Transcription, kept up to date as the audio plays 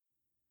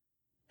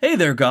Hey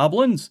there,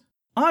 goblins!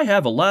 I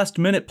have a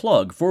last-minute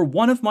plug for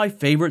one of my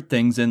favorite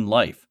things in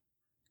life: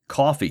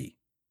 coffee.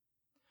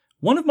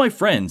 One of my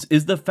friends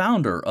is the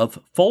founder of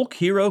Folk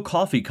Hero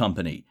Coffee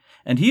Company,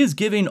 and he is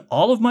giving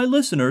all of my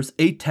listeners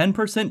a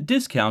 10%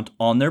 discount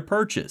on their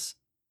purchase.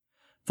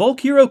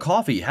 Folk Hero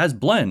Coffee has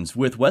blends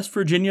with West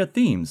Virginia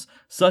themes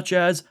such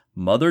as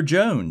Mother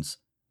Jones,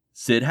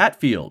 Sid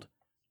Hatfield,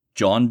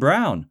 John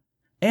Brown,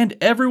 and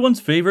everyone's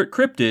favorite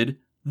cryptid,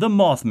 the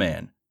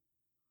Mothman.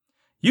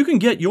 You can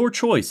get your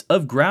choice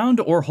of ground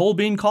or whole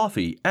bean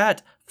coffee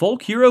at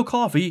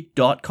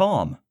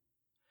folkherocoffee.com.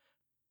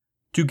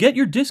 To get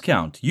your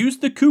discount, use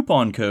the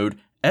coupon code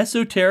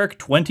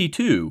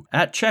Esoteric22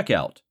 at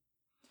checkout.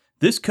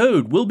 This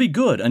code will be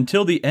good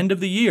until the end of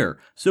the year,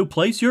 so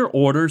place your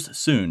orders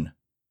soon.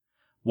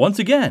 Once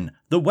again,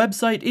 the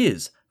website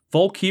is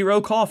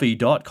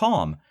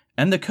folkherocoffee.com,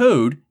 and the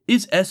code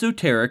is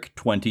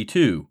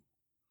Esoteric22.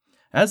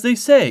 As they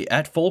say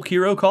at Folk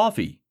Hero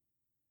Coffee,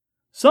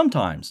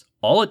 sometimes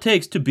all it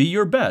takes to be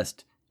your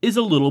best is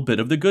a little bit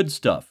of the good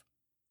stuff.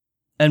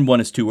 And when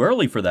it's too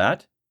early for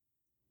that,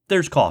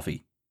 there's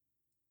coffee.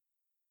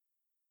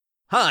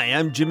 Hi,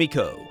 I'm Jimmy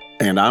Coe.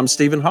 And I'm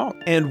Stephen Hawk.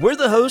 And we're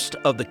the host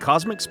of the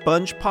Cosmic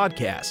Sponge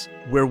Podcast,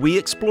 where we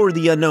explore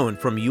the unknown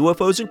from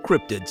UFOs and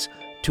cryptids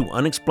to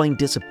unexplained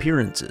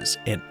disappearances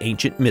and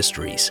ancient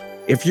mysteries.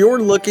 If you're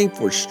looking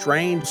for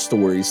strange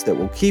stories that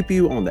will keep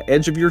you on the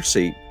edge of your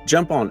seat,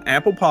 jump on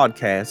Apple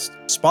Podcasts,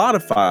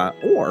 Spotify,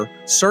 or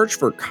search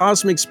for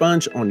Cosmic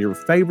Sponge on your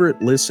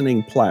favorite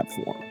listening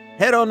platform.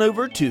 Head on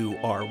over to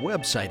our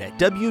website at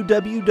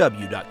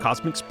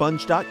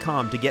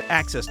www.cosmicsponge.com to get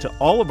access to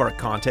all of our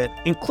content,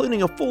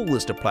 including a full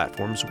list of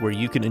platforms where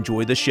you can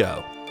enjoy the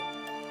show.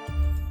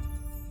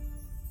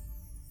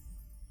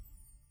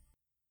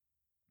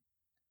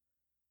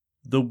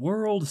 The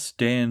world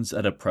stands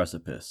at a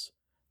precipice,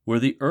 where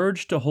the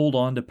urge to hold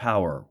on to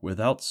power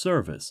without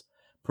service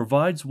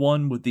provides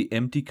one with the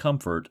empty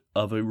comfort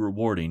of a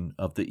rewarding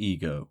of the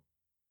ego.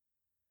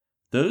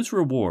 Those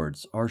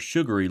rewards are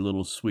sugary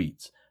little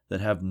sweets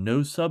that have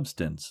no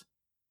substance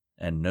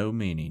and no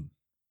meaning.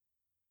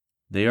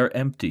 They are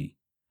empty,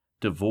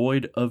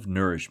 devoid of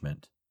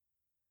nourishment.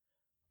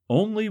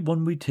 Only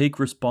when we take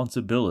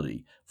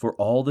responsibility for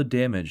all the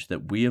damage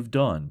that we have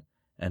done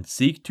and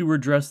seek to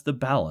redress the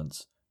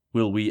balance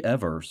will we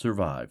ever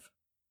survive.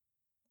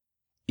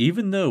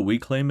 Even though we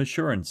claim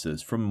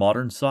assurances from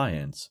modern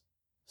science,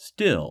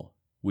 still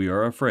we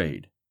are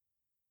afraid.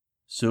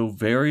 So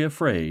very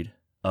afraid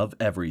of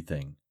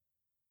everything.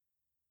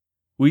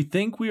 We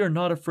think we are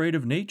not afraid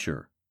of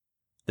nature,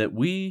 that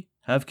we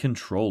have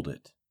controlled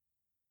it.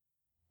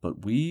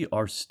 But we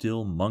are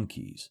still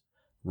monkeys,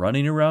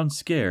 running around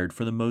scared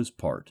for the most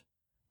part,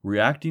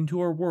 reacting to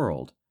our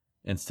world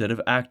instead of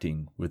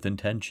acting with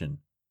intention.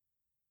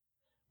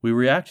 We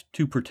react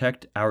to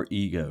protect our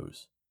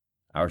egos,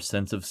 our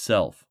sense of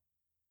self,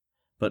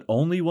 but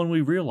only when we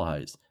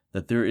realize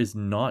that there is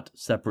not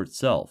separate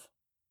self,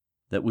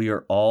 that we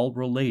are all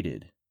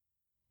related,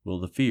 will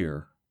the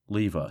fear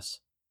leave us.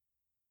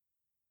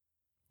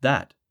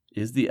 That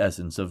is the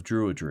essence of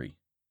Druidry.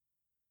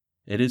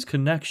 It is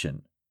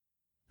connection,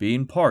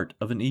 being part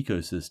of an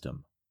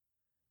ecosystem,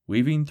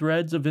 weaving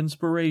threads of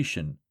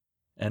inspiration,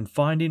 and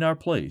finding our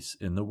place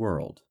in the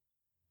world,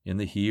 in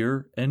the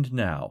here and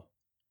now,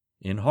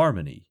 in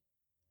harmony,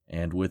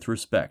 and with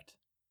respect.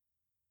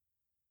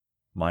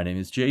 My name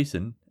is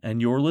Jason,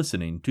 and you're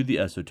listening to the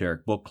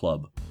Esoteric Book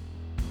Club.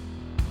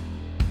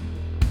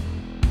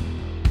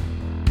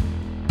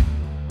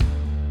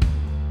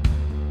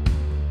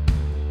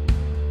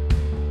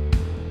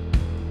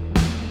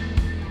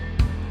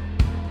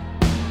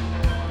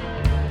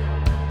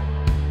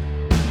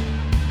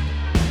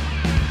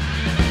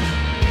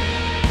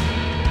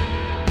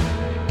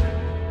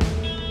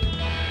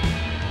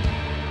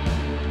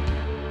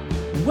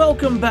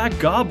 Welcome back,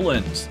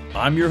 goblins!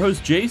 I'm your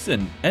host,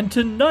 Jason, and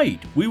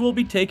tonight we will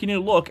be taking a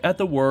look at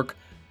the work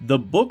The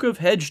Book of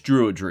Hedge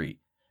Druidry,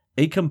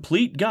 A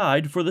Complete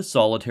Guide for the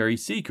Solitary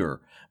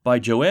Seeker by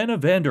Joanna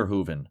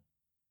Vanderhoeven.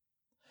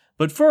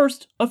 But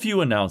first, a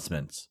few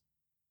announcements.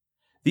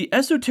 The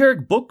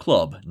Esoteric Book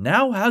Club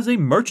now has a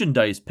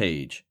merchandise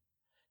page.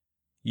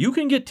 You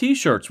can get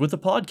t-shirts with the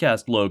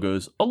podcast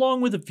logos along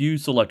with a few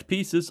select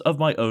pieces of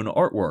my own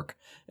artwork,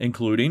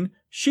 including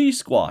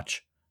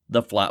She-Squatch,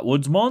 the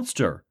Flatwoods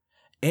Monster,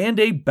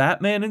 and a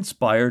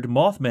Batman-inspired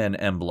Mothman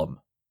emblem.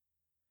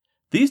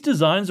 These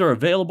designs are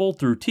available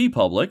through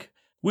TeePublic,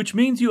 which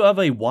means you have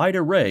a wide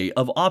array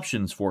of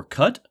options for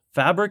cut,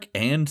 fabric,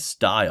 and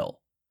style.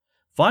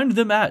 Find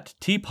them at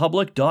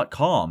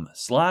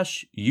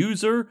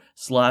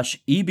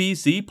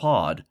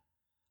teepublic.com/user/EBCpod,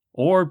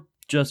 or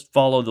just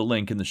follow the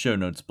link in the show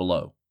notes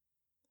below.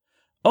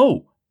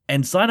 Oh,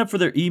 and sign up for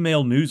their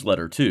email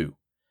newsletter too.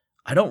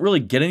 I don't really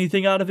get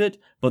anything out of it,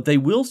 but they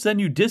will send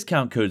you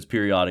discount codes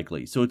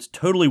periodically, so it's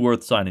totally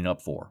worth signing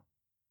up for.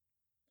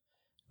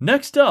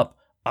 Next up,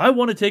 I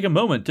want to take a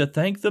moment to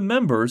thank the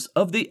members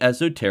of the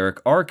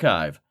Esoteric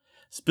Archive,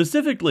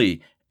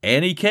 specifically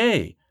Annie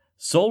K.,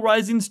 Soul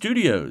Rising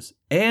Studios,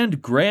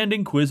 and Grand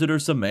Inquisitor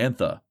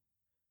Samantha.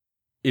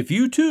 If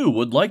you too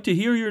would like to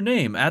hear your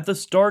name at the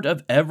start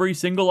of every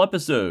single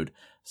episode,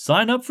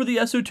 sign up for the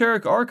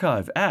Esoteric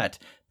Archive at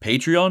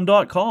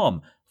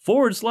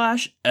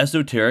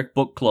patreon.com/Esoteric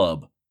Book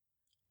Club.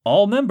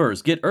 All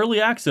members get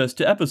early access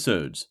to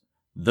episodes.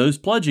 Those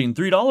pledging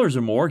 $3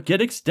 or more get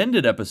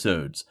extended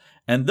episodes,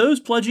 and those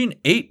pledging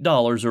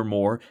 $8 or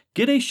more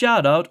get a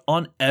shout out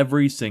on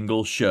every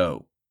single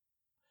show.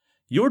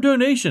 Your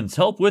donations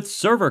help with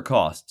server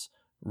costs,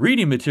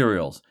 reading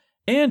materials,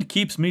 and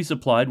keeps me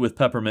supplied with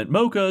peppermint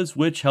mochas,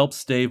 which helps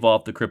stave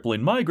off the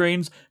crippling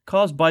migraines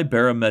caused by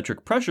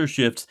barometric pressure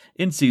shifts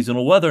in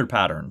seasonal weather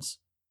patterns.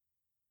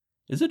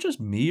 Is it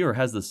just me, or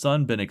has the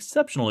sun been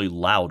exceptionally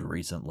loud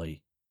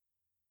recently?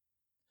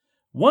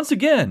 Once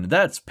again,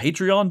 that's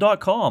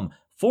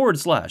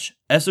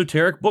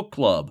patreon.com/Esoteric Book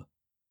Club.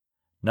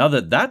 Now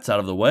that that's out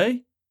of the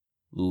way,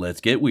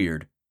 let's get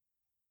weird.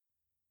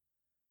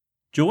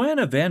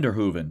 Joanna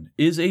Vanderhoeven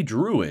is a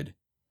druid,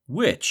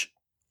 witch,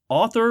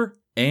 author,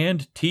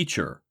 and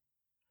teacher.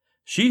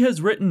 She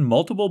has written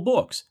multiple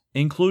books,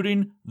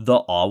 including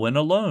The Awen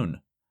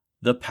Alone,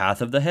 The Path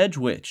of the Hedge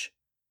Witch,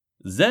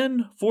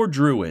 Zen for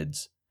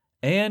Druids,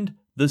 and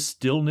The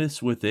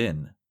Stillness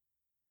Within.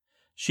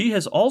 She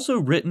has also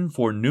written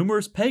for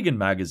numerous pagan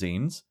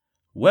magazines,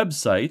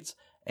 websites,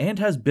 and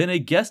has been a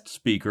guest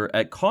speaker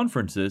at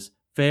conferences,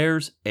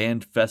 fairs,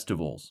 and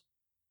festivals.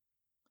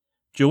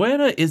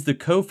 Joanna is the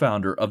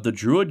co-founder of the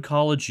Druid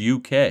College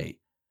UK,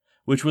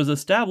 which was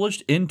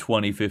established in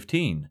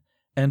 2015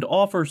 and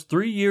offers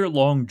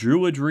 3-year-long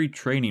Druidry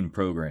training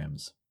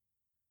programs.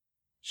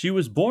 She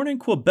was born in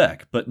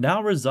Quebec but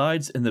now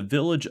resides in the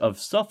village of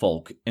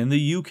Suffolk in the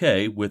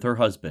UK with her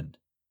husband.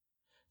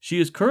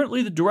 She is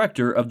currently the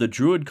director of the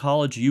Druid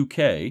College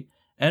UK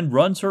and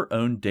runs her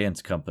own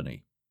dance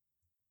company.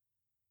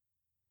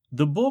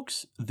 The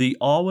books The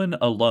Awen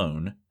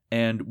Alone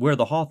and Where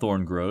the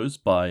Hawthorn Grows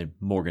by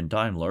Morgan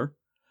Daimler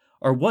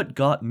are what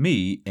got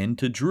me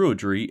into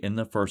Druidry in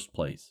the first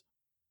place.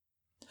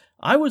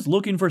 I was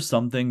looking for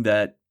something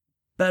that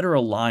better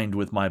aligned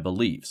with my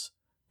beliefs,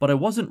 but I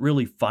wasn't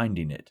really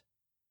finding it.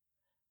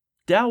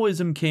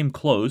 Taoism came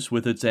close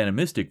with its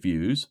animistic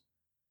views.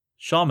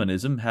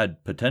 Shamanism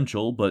had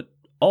potential, but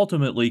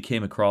ultimately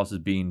came across as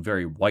being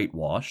very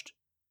whitewashed.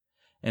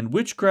 And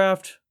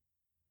witchcraft,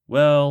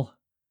 well,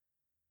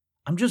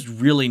 I'm just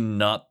really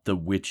not the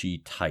witchy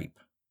type.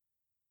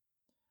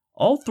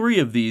 All three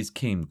of these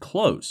came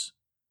close,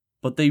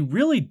 but they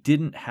really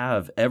didn't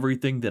have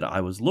everything that I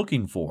was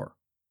looking for.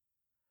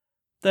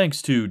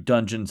 Thanks to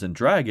Dungeons &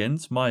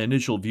 Dragons, my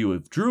initial view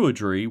of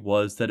Druidry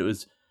was that it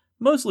was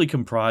mostly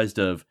comprised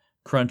of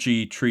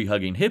crunchy,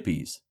 tree-hugging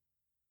hippies.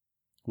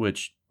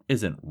 Which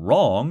isn't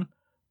wrong,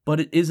 but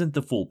it isn't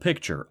the full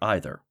picture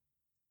either.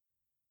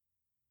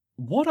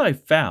 What I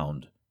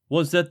found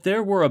was that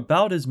there were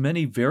about as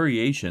many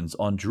variations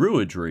on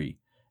Druidry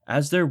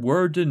as there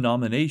were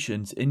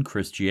denominations in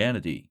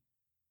Christianity.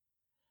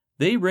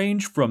 They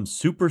range from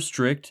super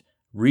strict,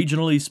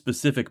 regionally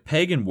specific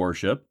pagan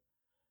worship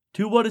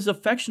to what is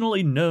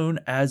affectionately known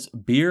as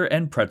beer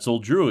and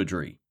pretzel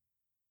Druidry.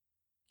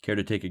 Care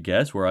to take a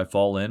guess where I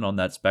fall in on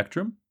that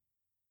spectrum?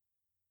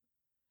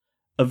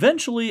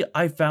 Eventually,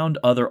 I found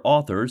other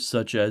authors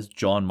such as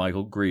John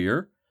Michael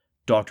Greer,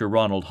 Dr.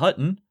 Ronald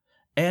Hutton,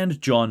 and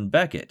John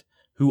Beckett,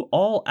 who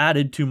all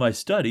added to my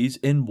studies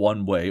in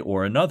one way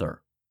or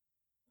another.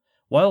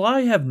 While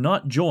I have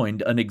not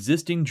joined an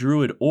existing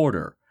Druid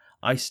order,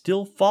 I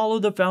still follow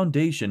the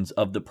foundations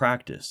of the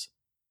practice.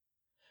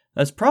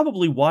 That's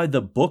probably why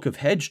the Book of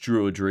Hedge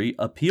Druidry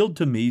appealed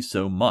to me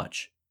so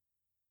much.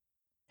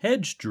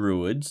 Hedge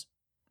Druids,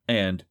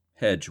 and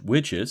Hedge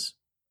Witches,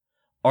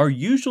 are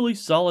usually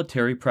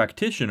solitary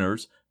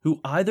practitioners who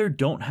either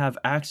don't have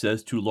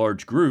access to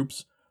large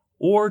groups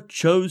or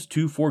chose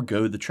to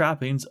forego the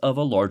trappings of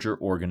a larger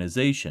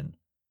organization.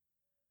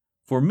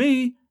 For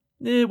me,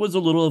 it was a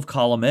little of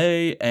column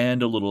A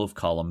and a little of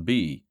column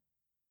B.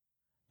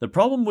 The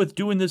problem with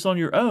doing this on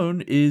your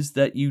own is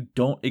that you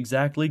don't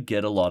exactly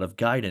get a lot of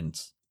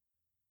guidance.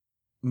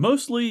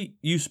 Mostly,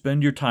 you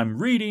spend your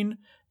time reading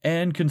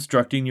and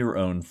constructing your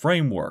own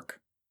framework.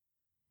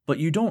 But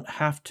you don't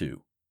have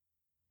to,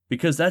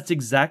 because that's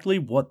exactly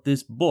what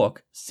this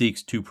book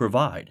seeks to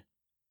provide.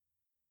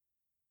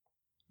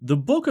 The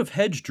Book of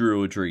Hedge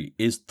Druidry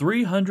is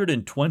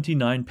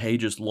 329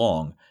 pages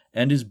long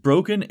and is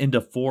broken into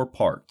 4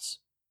 parts: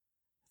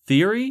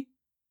 theory,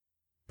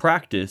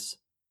 practice,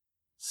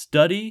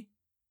 study,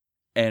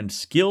 and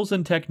skills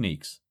and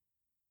techniques.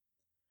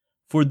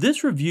 For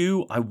this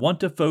review, I want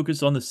to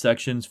focus on the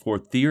sections for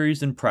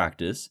theories and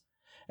practice,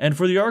 and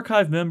for the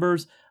archive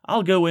members,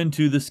 I'll go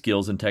into the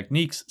skills and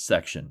techniques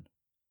section.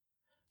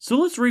 So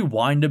let's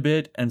rewind a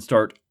bit and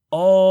start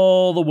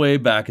all the way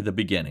back at the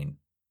beginning.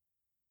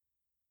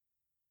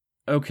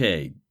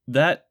 Okay,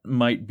 that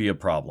might be a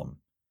problem,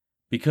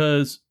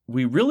 because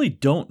we really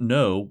don't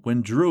know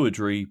when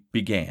Druidry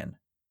began.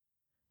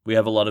 We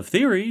have a lot of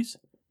theories,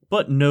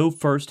 but no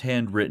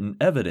first-hand written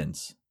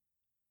evidence.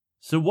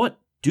 So what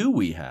do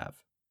we have?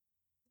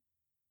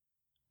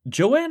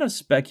 Joanna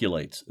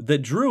speculates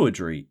that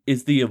Druidry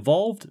is the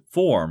evolved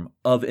form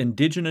of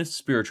indigenous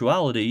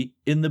spirituality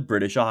in the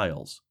British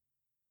Isles.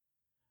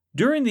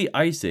 During the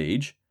Ice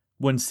Age,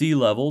 when sea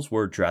levels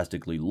were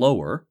drastically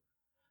lower,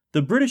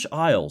 the British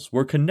Isles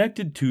were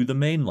connected to the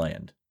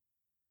mainland.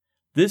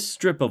 This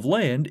strip of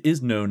land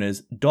is known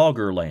as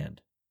Doggerland.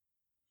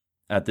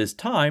 At this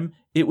time,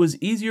 it was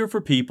easier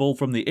for people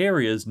from the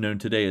areas known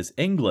today as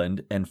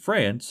England and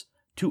France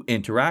to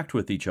interact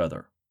with each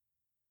other.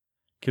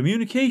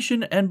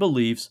 Communication and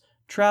beliefs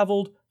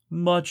traveled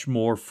much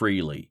more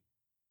freely.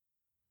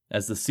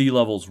 As the sea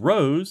levels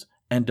rose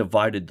and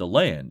divided the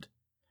land,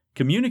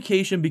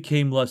 communication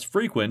became less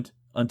frequent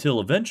until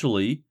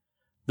eventually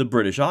the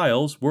British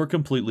Isles were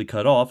completely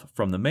cut off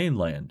from the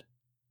mainland.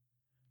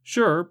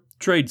 Sure,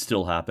 trade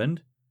still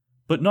happened,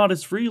 but not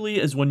as freely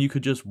as when you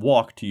could just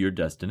walk to your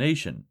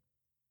destination.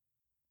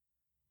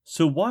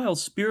 So while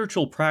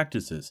spiritual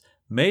practices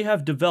may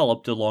have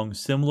developed along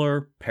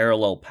similar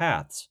parallel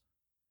paths,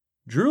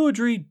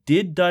 Druidry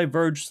did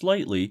diverge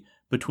slightly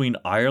between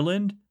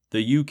Ireland,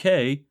 the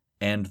UK,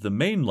 and the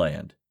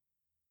mainland.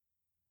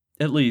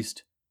 At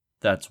least,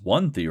 that's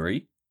one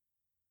theory.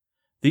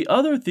 The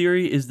other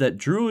theory is that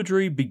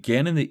Druidry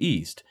began in the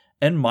east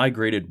and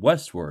migrated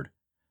westward,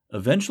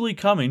 eventually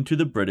coming to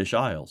the British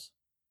Isles.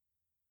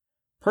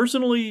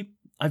 Personally,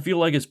 I feel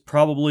like it's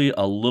probably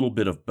a little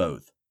bit of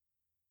both.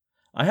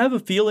 I have a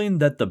feeling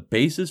that the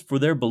basis for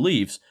their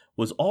beliefs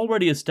was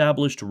already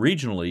established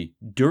regionally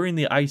during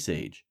the Ice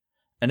Age,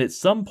 and at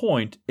some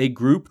point a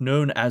group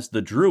known as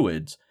the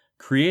Druids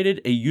created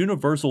a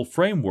universal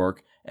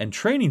framework and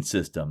training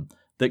system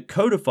that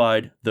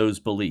codified those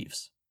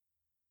beliefs.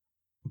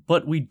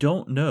 But we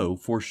don't know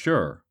for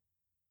sure.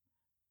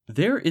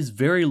 There is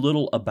very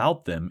little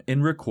about them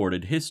in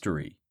recorded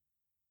history.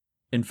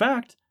 In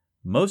fact,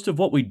 most of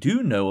what we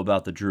do know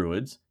about the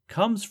Druids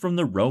comes from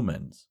the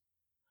Romans.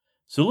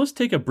 So let's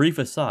take a brief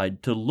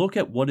aside to look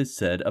at what is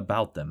said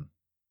about them.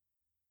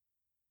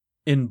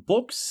 In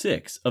Book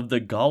 6 of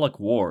the Gallic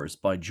Wars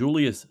by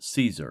Julius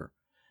Caesar,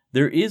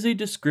 there is a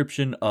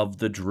description of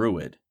the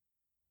Druid.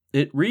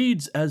 It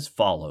reads as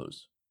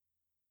follows.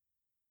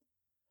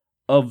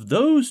 Of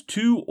those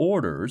two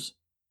orders,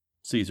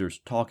 Caesar's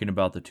talking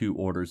about the two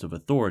orders of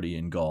authority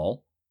in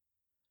Gaul,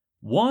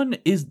 one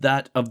is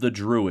that of the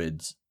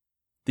Druids,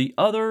 the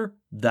other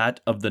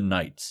that of the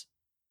Knights.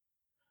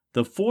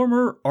 The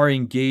former are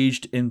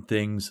engaged in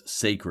things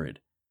sacred,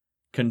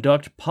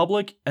 conduct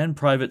public and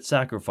private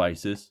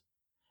sacrifices,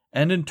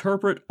 and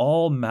interpret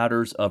all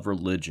matters of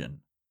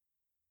religion.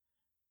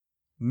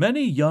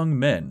 Many young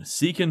men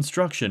seek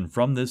instruction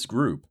from this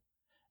group,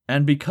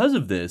 and because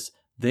of this,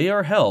 they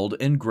are held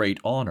in great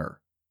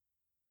honor.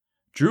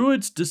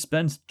 Druids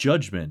dispense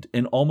judgment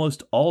in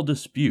almost all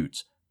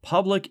disputes,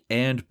 public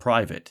and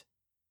private.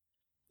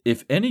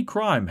 If any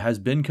crime has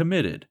been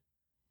committed,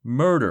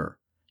 murder,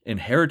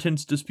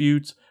 inheritance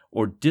disputes,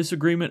 or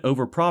disagreement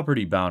over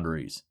property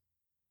boundaries,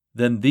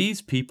 then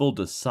these people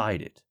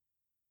decide it.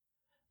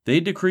 They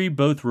decree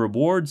both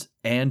rewards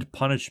and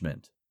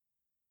punishment.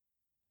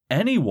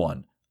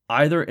 Anyone,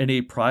 either in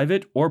a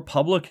private or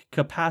public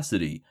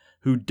capacity,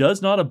 who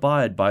does not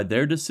abide by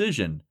their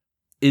decision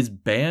is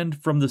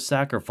banned from the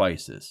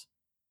sacrifices.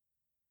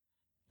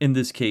 In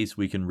this case,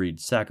 we can read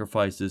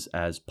sacrifices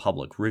as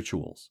public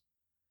rituals.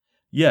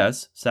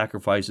 Yes,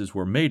 sacrifices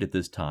were made at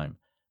this time,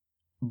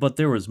 but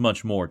there was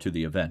much more to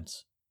the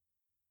events.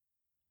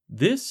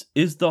 This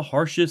is the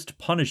harshest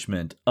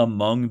punishment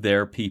among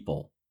their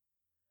people.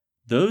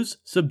 Those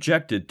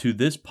subjected to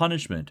this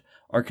punishment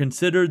are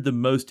considered the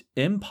most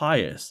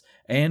impious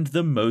and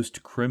the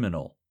most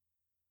criminal.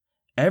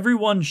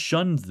 Everyone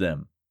shuns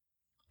them,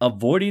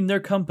 avoiding their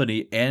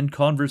company and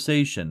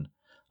conversation,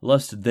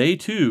 lest they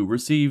too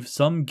receive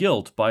some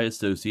guilt by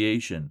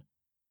association.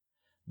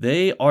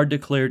 They are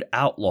declared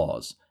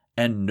outlaws,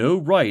 and no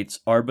rights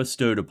are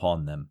bestowed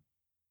upon them.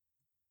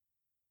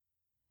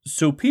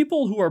 So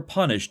people who are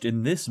punished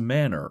in this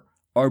manner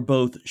are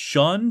both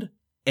shunned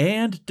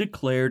and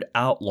declared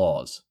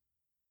outlaws.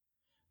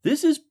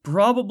 This is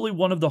probably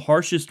one of the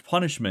harshest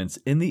punishments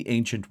in the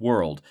ancient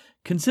world,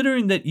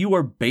 considering that you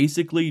are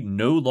basically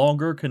no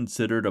longer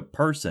considered a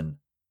person.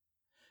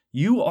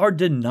 You are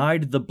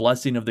denied the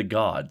blessing of the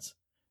gods,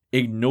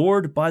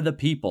 ignored by the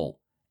people,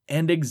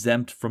 and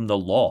exempt from the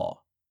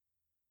law.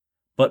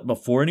 But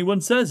before anyone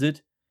says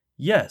it,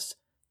 yes,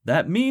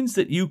 that means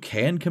that you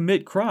can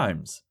commit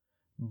crimes.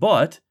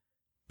 But,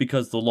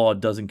 because the law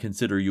doesn't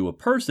consider you a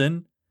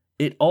person,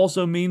 it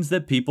also means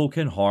that people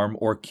can harm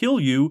or kill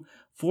you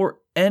for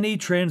any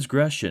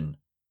transgression.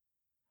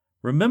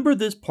 Remember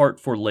this part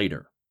for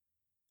later.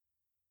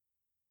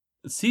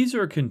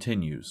 Caesar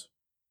continues.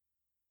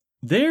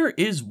 There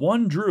is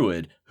one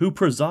Druid who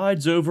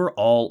presides over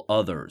all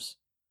others,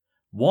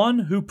 one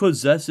who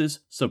possesses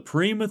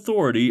supreme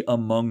authority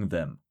among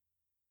them.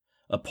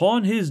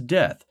 Upon his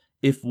death,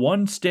 if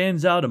one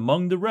stands out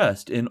among the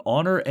rest in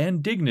honor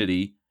and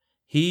dignity,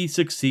 he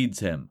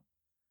succeeds him.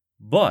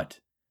 But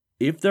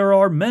if there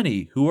are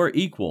many who are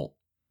equal,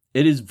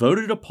 it is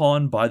voted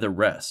upon by the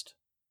rest.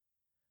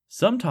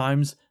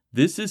 Sometimes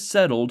This is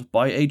settled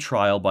by a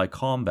trial by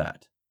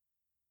combat.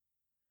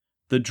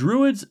 The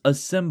Druids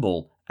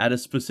assemble at a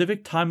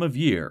specific time of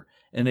year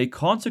in a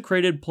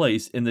consecrated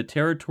place in the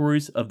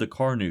territories of the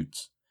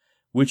Carnutes,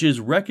 which is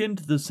reckoned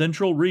the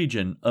central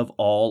region of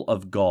all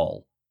of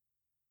Gaul.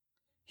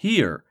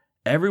 Here,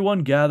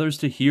 everyone gathers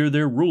to hear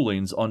their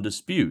rulings on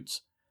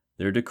disputes,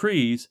 their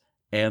decrees,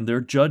 and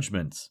their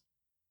judgments.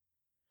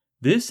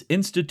 This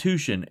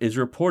institution is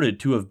reported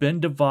to have been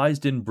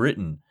devised in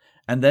Britain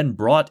and then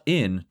brought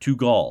in to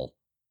Gaul.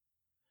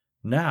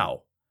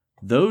 Now,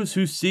 those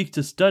who seek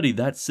to study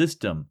that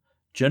system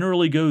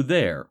generally go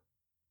there,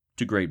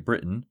 to Great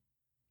Britain,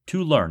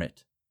 to learn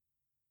it.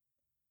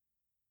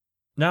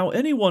 Now,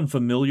 anyone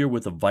familiar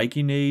with the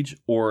Viking Age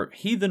or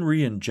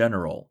heathenry in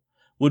general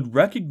would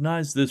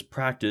recognize this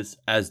practice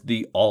as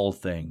the all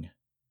thing.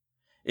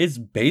 It's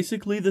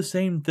basically the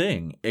same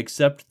thing,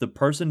 except the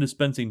person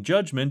dispensing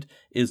judgment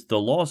is the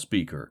law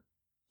speaker,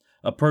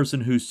 a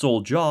person whose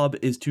sole job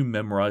is to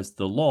memorize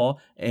the law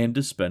and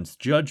dispense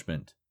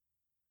judgment.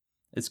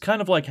 It's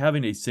kind of like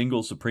having a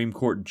single Supreme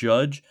Court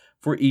judge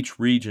for each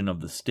region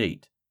of the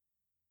state.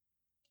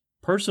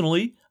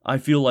 Personally, I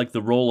feel like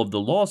the role of the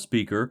law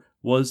speaker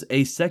was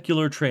a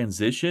secular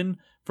transition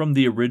from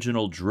the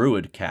original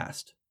Druid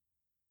caste.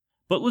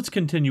 But let's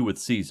continue with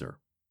Caesar.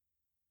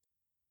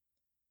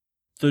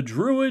 The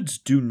Druids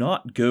do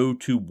not go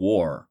to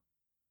war.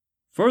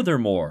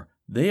 Furthermore,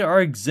 they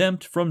are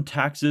exempt from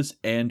taxes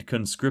and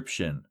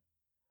conscription.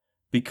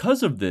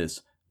 Because of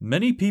this,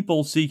 many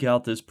people seek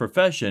out this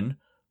profession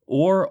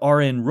or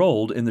are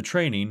enrolled in the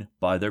training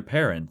by their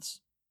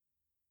parents.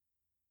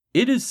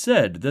 It is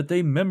said that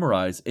they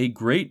memorize a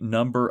great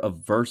number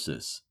of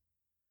verses.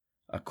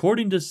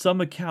 According to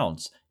some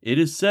accounts, it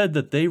is said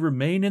that they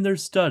remain in their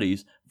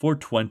studies for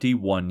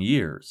 21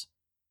 years.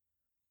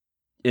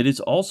 It is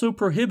also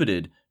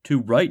prohibited to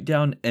write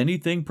down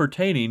anything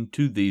pertaining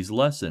to these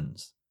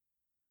lessons.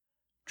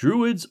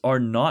 Druids are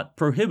not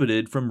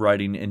prohibited from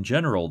writing in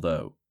general,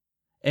 though,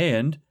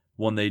 and,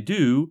 when they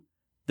do,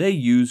 they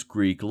use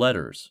Greek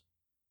letters.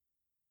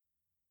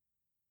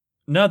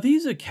 Now,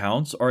 these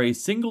accounts are a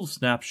single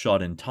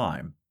snapshot in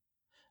time.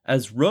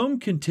 As Rome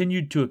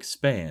continued to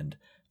expand,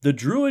 the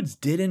Druids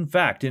did in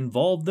fact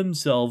involve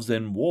themselves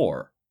in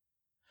war.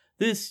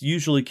 This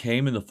usually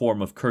came in the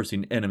form of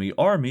cursing enemy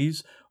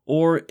armies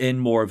or in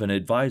more of an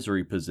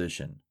advisory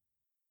position.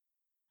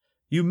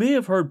 You may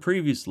have heard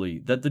previously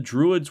that the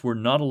Druids were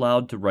not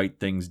allowed to write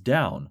things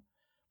down,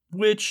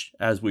 which,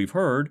 as we've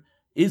heard,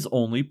 is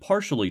only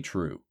partially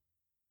true.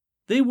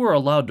 They were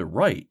allowed to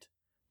write,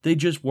 they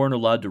just weren't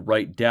allowed to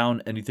write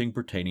down anything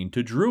pertaining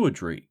to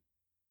Druidry.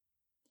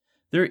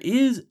 There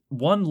is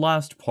one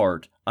last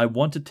part I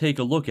want to take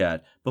a look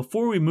at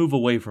before we move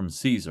away from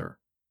Caesar.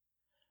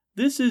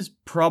 This is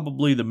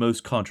probably the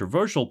most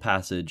controversial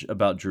passage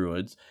about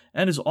Druids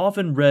and is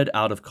often read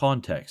out of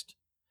context.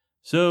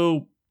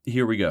 So,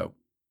 here we go.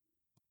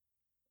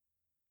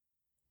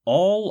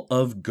 All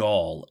of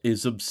Gaul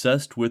is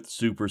obsessed with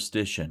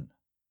superstition.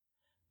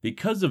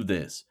 Because of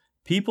this,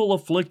 people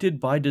afflicted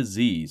by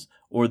disease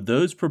or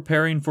those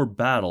preparing for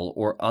battle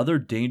or other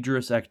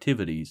dangerous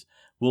activities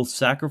will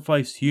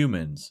sacrifice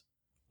humans,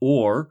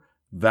 or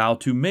vow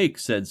to make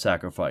said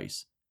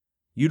sacrifice,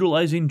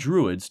 utilizing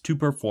Druids to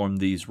perform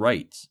these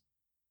rites.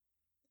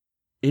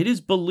 It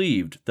is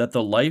believed that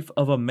the life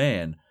of a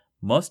man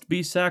must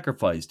be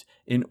sacrificed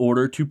in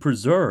order to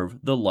preserve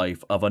the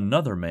life of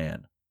another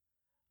man.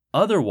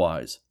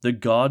 Otherwise, the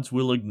gods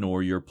will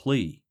ignore your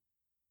plea.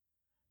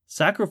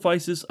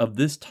 Sacrifices of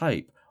this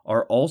type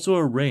are also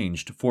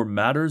arranged for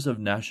matters of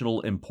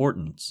national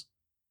importance.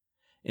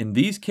 In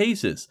these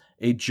cases,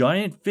 a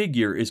giant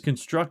figure is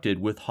constructed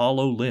with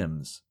hollow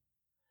limbs.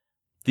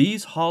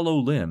 These hollow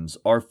limbs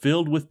are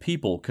filled with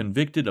people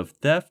convicted of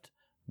theft,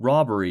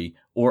 robbery,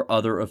 or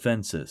other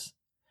offenses,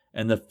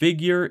 and the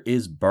figure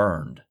is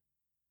burned.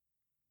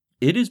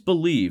 It is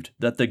believed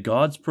that the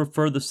gods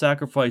prefer the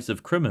sacrifice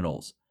of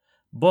criminals,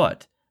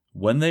 but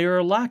when they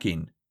are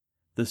lacking,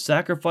 the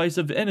sacrifice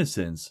of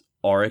innocents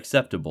are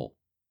acceptable.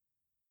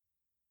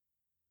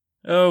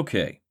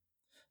 Okay,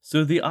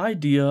 so the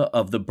idea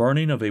of the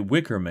burning of a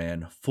wicker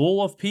man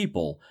full of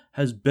people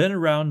has been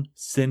around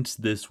since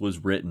this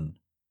was written,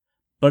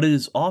 but it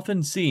is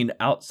often seen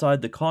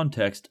outside the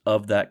context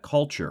of that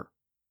culture.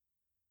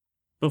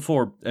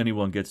 Before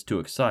anyone gets too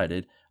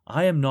excited,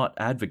 I am not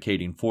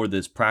advocating for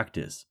this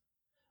practice.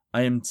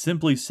 I am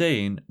simply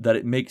saying that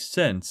it makes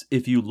sense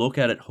if you look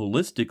at it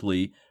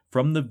holistically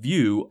from the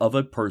view of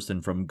a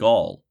person from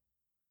Gaul.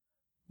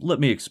 Let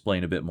me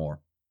explain a bit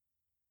more.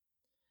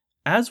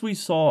 As we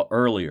saw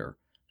earlier,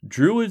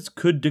 Druids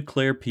could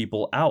declare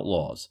people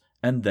outlaws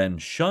and then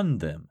shun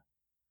them.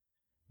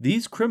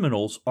 These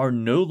criminals are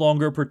no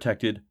longer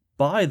protected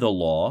by the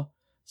law,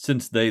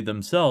 since they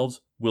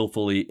themselves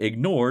willfully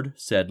ignored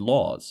said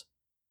laws.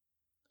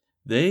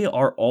 They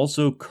are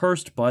also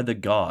cursed by the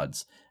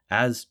gods,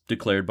 as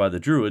declared by the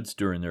Druids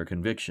during their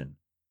conviction.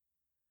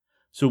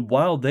 So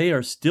while they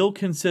are still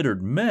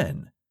considered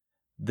men,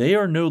 they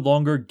are no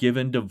longer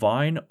given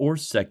divine or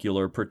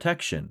secular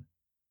protection.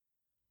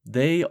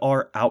 They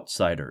are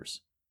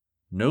outsiders,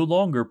 no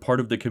longer part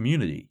of the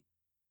community.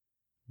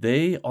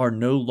 They are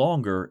no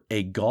longer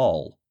a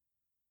Gaul.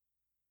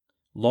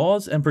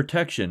 Laws and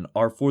protection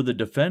are for the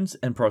defense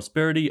and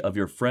prosperity of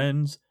your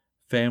friends,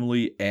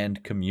 family,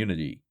 and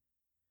community.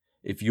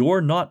 If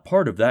you're not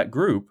part of that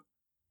group,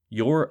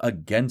 you're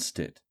against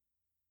it.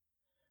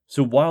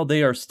 So while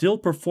they are still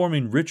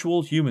performing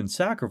ritual human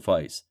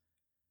sacrifice,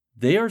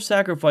 they are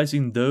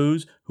sacrificing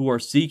those who are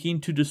seeking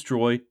to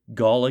destroy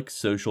Gallic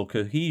social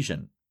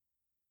cohesion.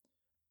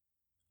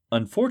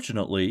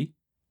 Unfortunately,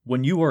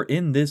 when you are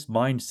in this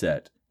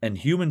mindset and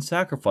human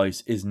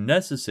sacrifice is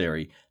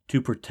necessary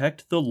to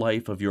protect the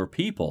life of your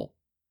people,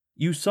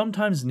 you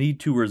sometimes need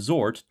to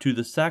resort to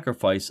the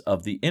sacrifice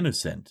of the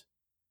innocent.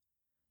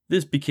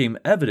 This became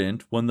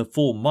evident when the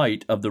full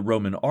might of the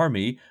Roman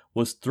army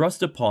was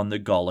thrust upon the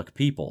Gallic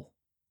people.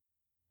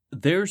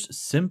 There's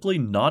simply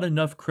not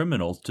enough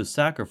criminals to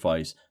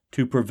sacrifice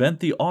to prevent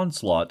the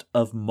onslaught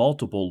of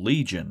multiple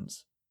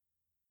legions.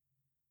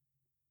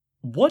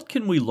 What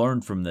can we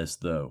learn from this,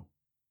 though?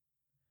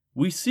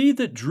 We see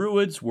that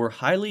Druids were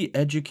highly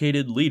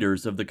educated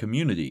leaders of the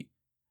community,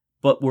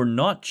 but were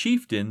not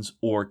chieftains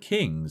or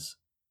kings.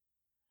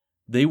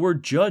 They were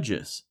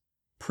judges,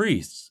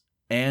 priests,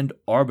 and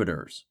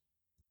arbiters.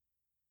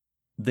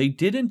 They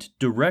didn't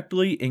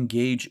directly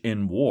engage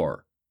in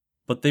war,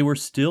 but they were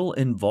still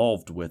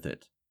involved with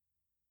it.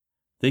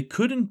 They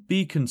couldn't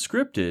be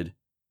conscripted,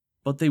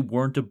 but they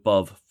weren't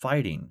above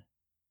fighting.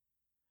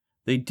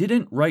 They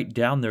didn't write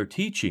down their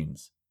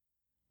teachings,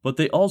 but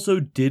they also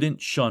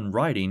didn't shun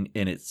writing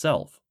in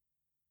itself.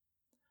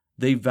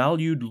 They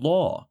valued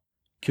law,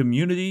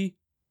 community,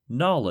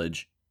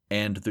 knowledge,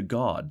 and the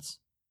gods.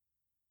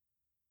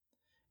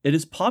 It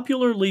is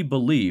popularly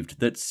believed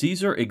that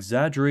Caesar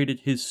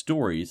exaggerated his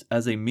stories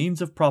as a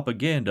means of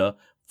propaganda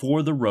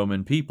for the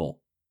Roman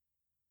people.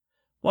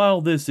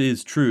 While this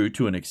is true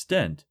to an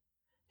extent,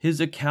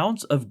 his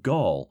accounts of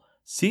Gaul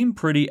seem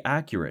pretty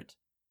accurate.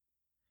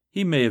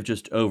 He may have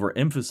just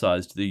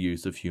overemphasized the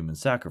use of human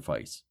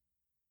sacrifice.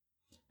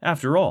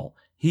 After all,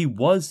 he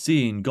was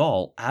seeing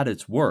Gaul at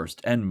its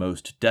worst and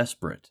most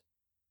desperate.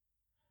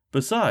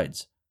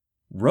 Besides,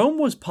 Rome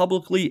was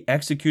publicly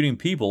executing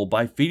people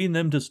by feeding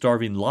them to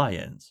starving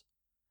lions.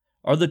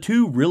 Are the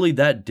two really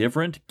that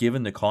different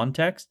given the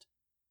context?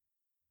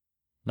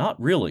 Not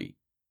really.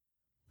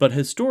 But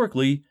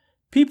historically,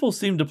 people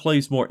seem to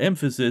place more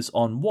emphasis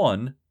on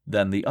one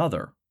than the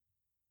other.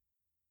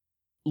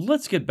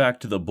 Let's get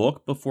back to the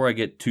book before I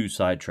get too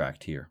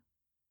sidetracked here.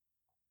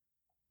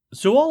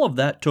 So all of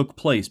that took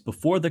place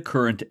before the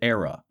current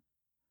era.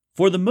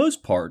 For the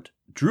most part,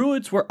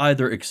 Druids were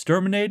either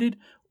exterminated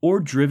or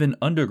driven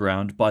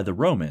underground by the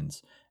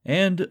Romans,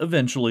 and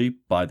eventually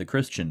by the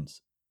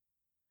Christians.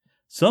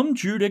 Some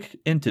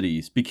Druidic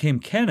entities became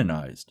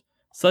canonized,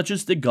 such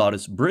as the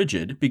goddess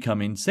Brigid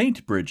becoming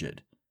Saint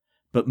Brigid,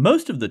 but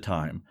most of the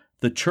time,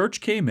 the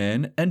church came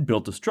in and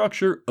built a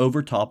structure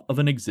over top of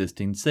an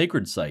existing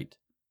sacred site.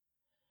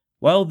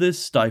 While this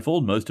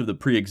stifled most of the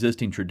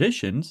pre-existing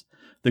traditions,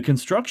 the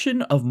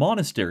construction of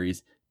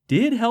monasteries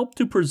did help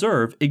to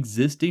preserve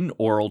existing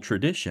oral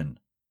tradition.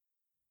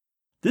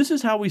 This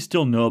is how we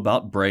still know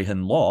about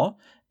Brehon law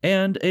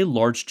and a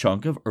large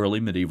chunk of early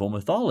medieval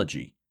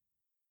mythology.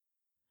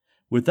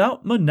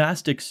 Without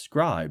monastic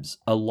scribes,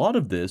 a lot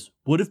of this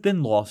would have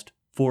been lost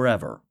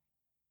forever.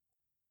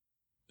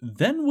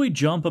 Then we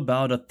jump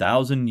about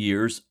 1,000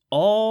 years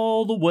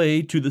all the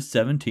way to the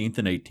 17th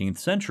and 18th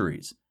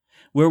centuries,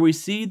 where we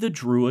see the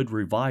Druid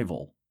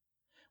revival,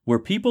 where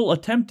people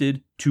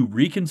attempted to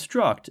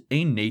reconstruct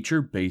a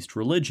nature-based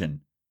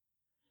religion.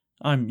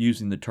 I'm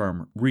using the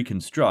term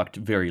reconstruct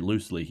very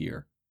loosely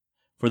here.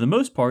 For the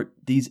most part,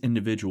 these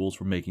individuals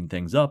were making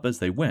things up as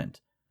they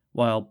went,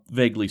 while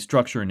vaguely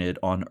structuring it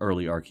on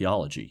early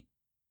archaeology.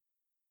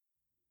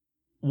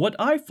 What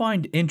I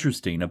find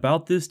interesting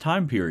about this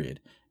time period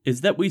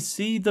is that we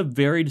see the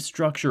varied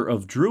structure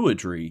of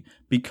Druidry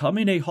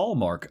becoming a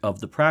hallmark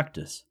of the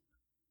practice.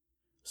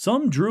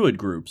 Some Druid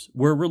groups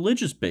were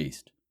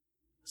religious-based,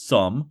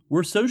 some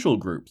were social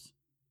groups,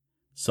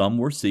 some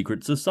were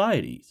secret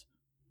societies,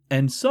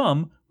 and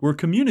some were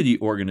community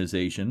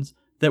organizations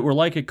that were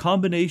like a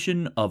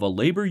combination of a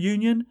labor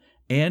union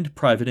and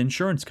private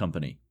insurance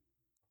company.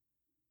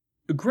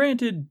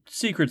 Granted,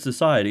 secret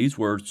societies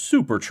were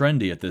super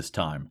trendy at this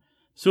time,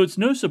 so it's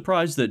no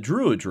surprise that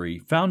Druidry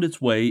found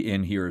its way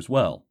in here as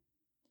well.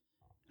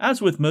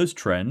 As with most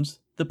trends,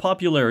 the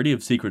popularity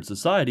of secret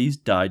societies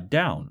died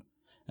down,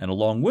 and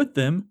along with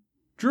them,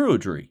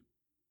 Druidry,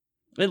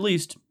 at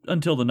least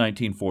until the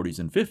 1940s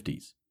and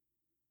 50s.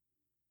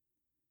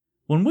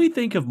 When we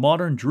think of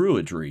modern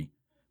Druidry,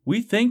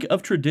 we think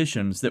of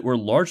traditions that were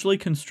largely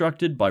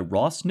constructed by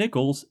Ross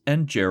Nichols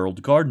and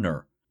Gerald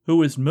Gardner,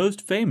 who is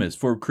most famous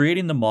for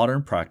creating the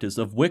modern practice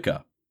of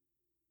Wicca.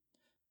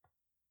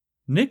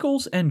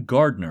 Nichols and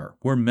Gardner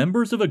were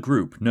members of a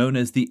group known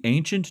as the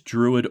Ancient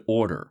Druid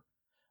Order,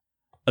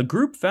 a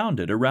group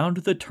founded around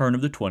the turn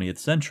of the 20th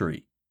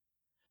century.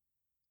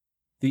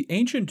 The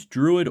Ancient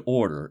Druid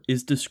Order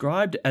is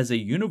described as a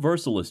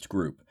universalist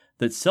group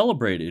that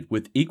celebrated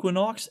with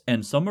equinox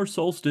and summer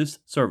solstice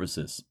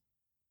services.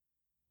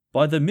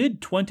 By the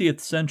mid-20th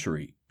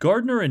century,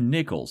 Gardner and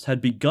Nichols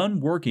had begun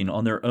working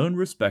on their own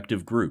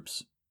respective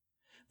groups.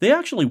 They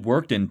actually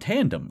worked in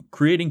tandem,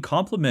 creating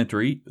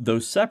complementary, though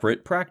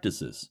separate,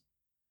 practices.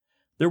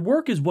 Their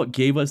work is what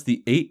gave us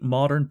the 8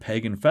 modern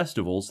pagan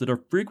festivals that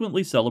are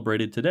frequently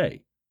celebrated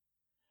today.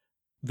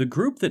 The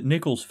group that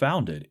Nichols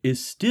founded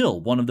is still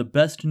one of the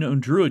best-known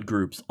Druid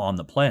groups on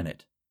the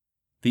planet,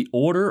 the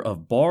Order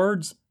of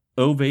Bards,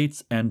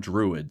 Ovates, and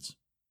Druids.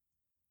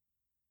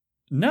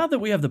 Now that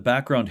we have the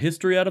background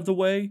history out of the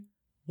way,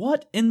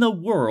 what in the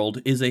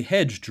world is a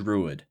Hedge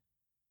Druid?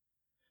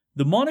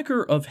 The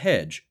moniker of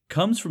Hedge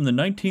comes from the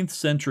 19th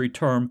century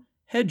term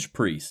hedge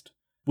priest,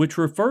 which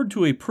referred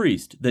to a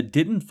priest that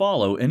didn't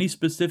follow any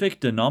specific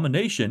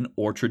denomination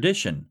or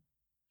tradition.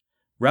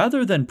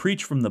 Rather than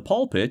preach from the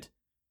pulpit,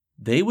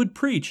 they would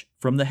preach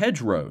from the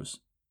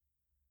hedgerows.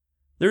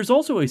 There's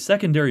also a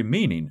secondary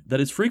meaning that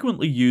is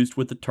frequently used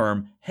with the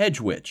term hedge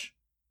witch,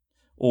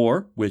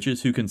 or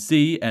witches who can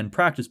see and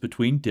practice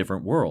between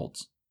different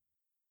worlds.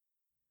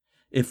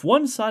 If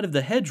one side of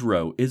the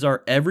hedgerow is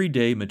our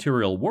everyday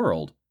material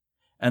world,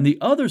 and the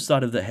other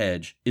side of the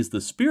hedge is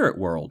the spirit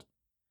world,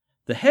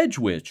 the hedge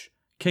witch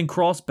can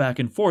cross back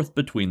and forth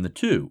between the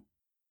two.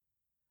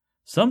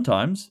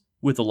 Sometimes,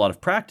 with a lot of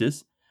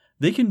practice,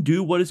 they can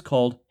do what is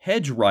called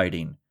hedge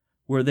riding,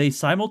 where they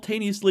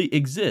simultaneously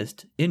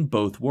exist in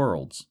both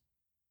worlds.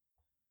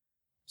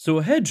 So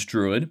a hedge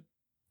druid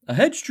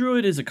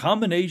is a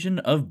combination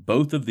of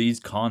both of these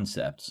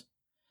concepts.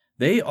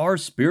 They are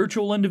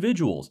spiritual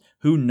individuals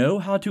who know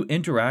how to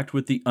interact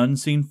with the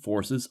unseen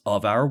forces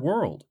of our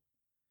world.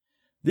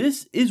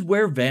 This is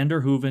where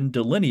Vanderhoeven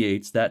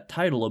delineates that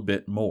title a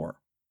bit more.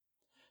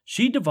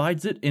 She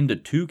divides it into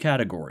 2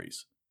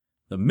 categories,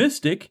 the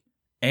mystic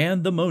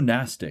and the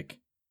monastic.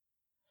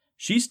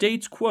 She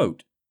states,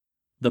 quote,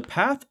 "The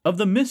path of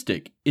the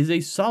mystic is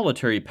a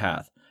solitary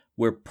path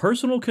where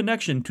personal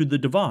connection to the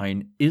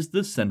divine is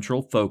the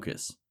central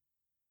focus."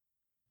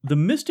 The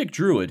mystic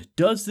druid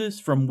does this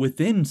from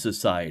within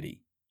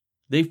society.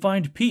 They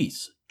find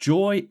peace,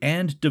 joy,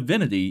 and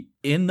divinity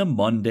in the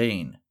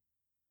mundane.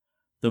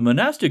 The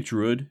monastic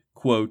druid,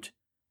 quote,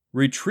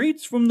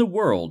 "retreats from the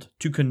world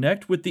to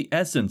connect with the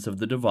essence of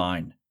the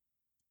divine."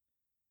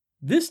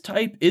 This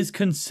type is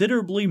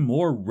considerably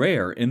more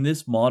rare in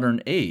this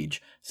modern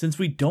age, since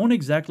we don't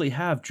exactly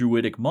have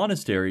druidic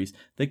monasteries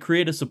that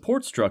create a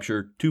support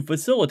structure to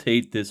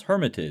facilitate this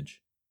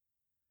hermitage.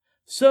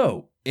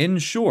 So, in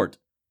short,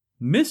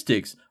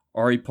 mystics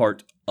are a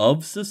part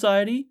of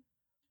society,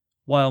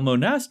 while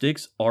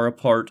monastics are a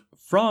part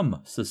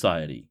from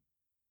society.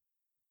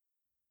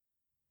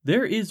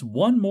 There is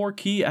one more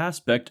key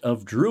aspect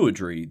of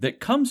Druidry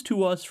that comes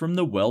to us from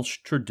the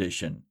Welsh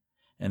tradition,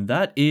 and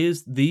that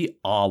is the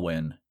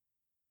Awen.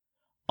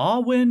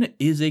 Awen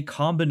is a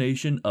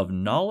combination of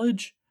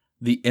knowledge,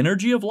 the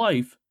energy of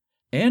life,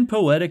 and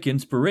poetic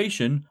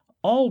inspiration,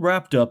 all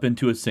wrapped up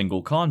into a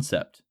single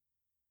concept.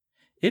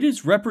 It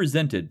is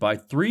represented by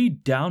 3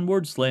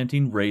 downward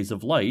slanting rays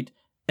of light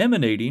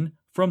emanating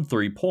from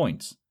 3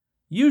 points,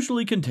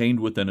 usually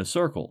contained within a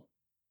circle.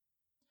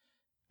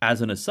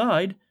 As an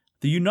aside,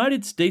 the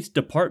United States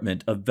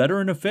Department of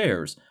Veteran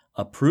Affairs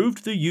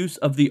approved the use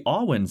of the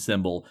Awen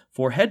symbol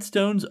for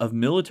headstones of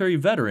military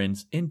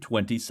veterans in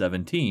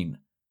 2017.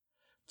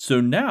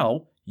 So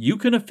now you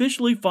can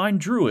officially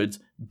find Druids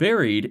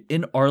buried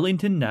in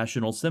Arlington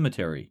National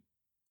Cemetery.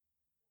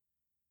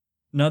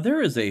 Now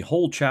there is a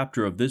whole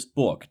chapter of this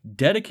book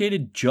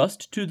dedicated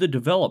just to the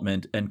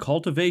development and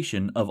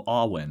cultivation of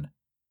Awen.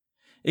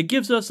 It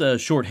gives us a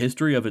short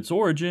history of its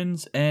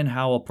origins and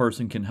how a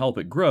person can help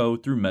it grow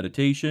through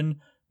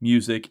meditation,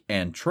 music,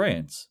 and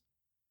trance.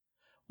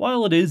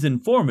 While it is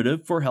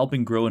informative for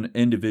helping grow an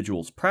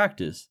individual's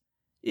practice,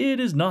 it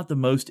is not the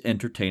most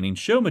entertaining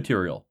show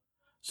material,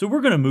 so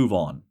we're going to move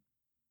on.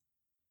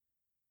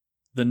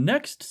 The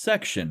next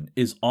section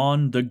is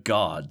on the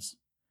gods,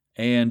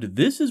 and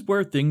this is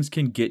where things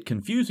can get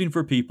confusing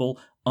for people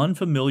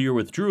unfamiliar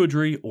with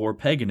Druidry or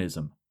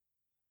paganism.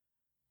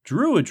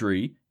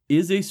 Druidry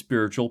is a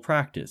spiritual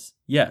practice,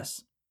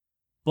 yes,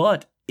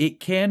 but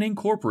it can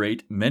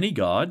incorporate many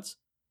gods,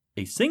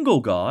 a single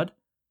god,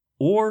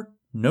 or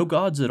no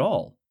gods at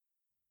all.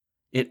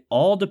 It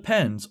all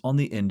depends on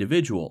the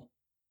individual.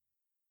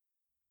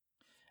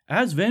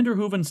 As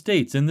Vanderhoeven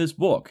states in this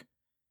book,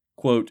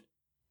 quote,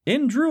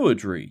 "In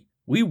Druidry,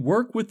 we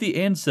work with the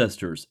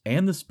ancestors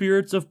and the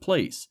spirits of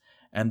place,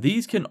 and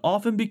these can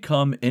often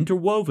become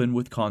interwoven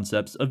with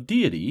concepts of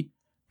deity,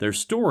 their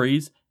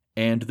stories,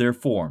 and their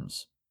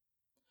forms.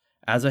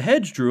 As a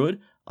hedge druid,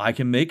 I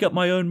can make up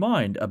my own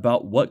mind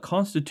about what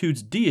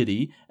constitutes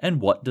deity and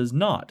what does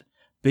not,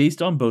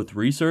 based on both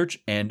research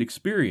and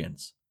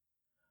experience.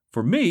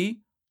 For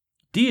me,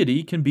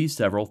 deity can be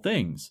several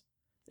things.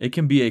 It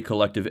can be a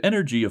collective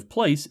energy of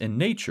place in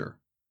nature.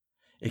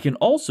 It can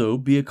also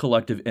be a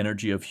collective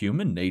energy of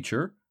human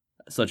nature,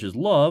 such as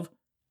love,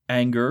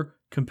 anger,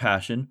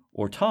 compassion,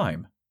 or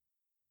time.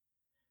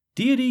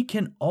 deity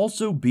can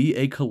also be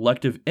a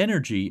collective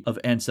energy of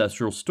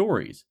ancestral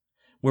stories,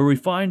 where we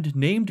find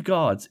named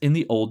gods in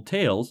the old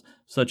tales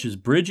such as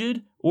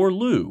Brigid or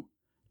Lu,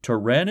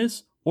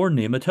 Tyrannus or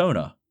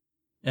Nematona."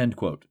 End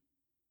quote.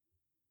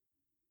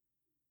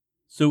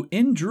 So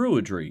in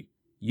Druidry,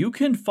 you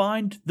can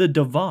find the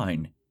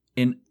divine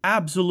in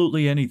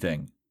absolutely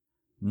anything,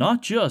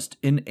 not just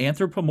in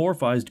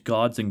anthropomorphized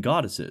gods and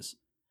goddesses,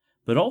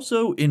 but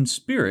also in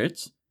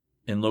spirits,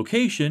 in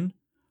location,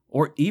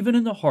 or even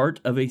in the heart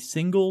of a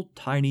single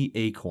tiny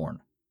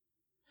acorn.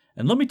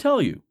 And let me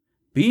tell you,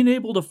 being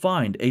able to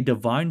find a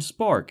divine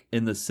spark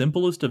in the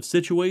simplest of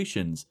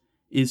situations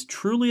is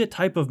truly a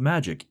type of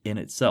magic in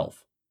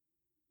itself.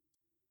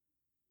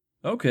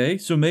 Okay,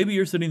 so maybe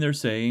you're sitting there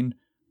saying,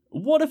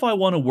 what if I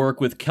want to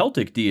work with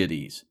Celtic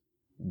deities?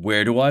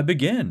 Where do I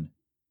begin?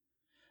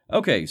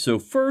 Okay, so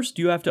first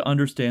you have to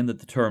understand that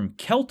the term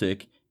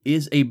Celtic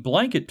is a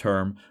blanket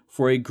term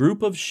for a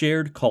group of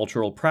shared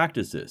cultural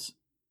practices.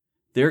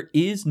 There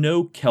is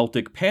no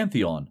Celtic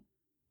pantheon,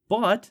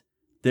 but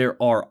there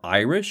are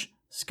Irish,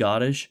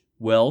 Scottish,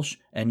 Welsh,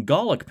 and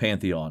Gallic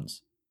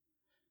pantheons.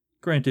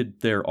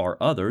 Granted, there are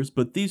others,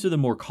 but these are the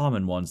more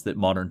common ones that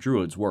modern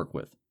druids work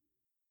with.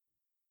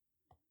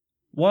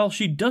 While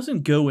she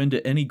doesn't go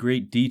into any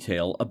great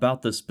detail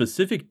about the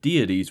specific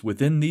deities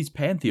within these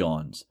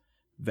pantheons,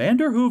 van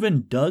der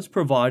Hoeven does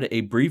provide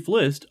a brief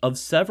list of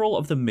several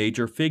of the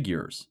major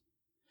figures.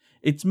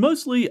 It's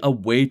mostly a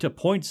way to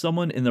point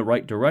someone in the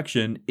right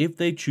direction if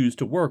they choose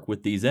to work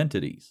with these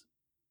entities.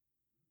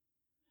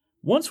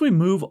 Once we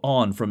move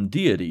on from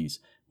deities,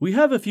 we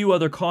have a few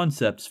other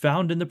concepts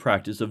found in the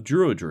practice of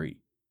Druidry.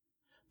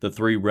 The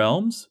three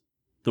realms,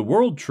 the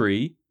world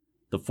tree,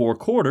 the four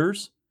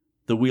quarters,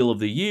 the wheel of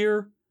the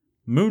year,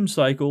 moon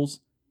cycles,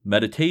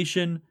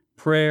 meditation,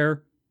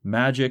 prayer,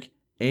 magic,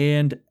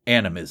 and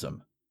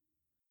animism.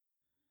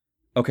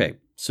 Okay,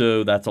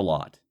 so that's a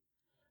lot.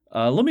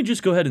 Let me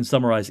just go ahead and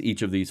summarize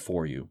each of these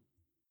for you.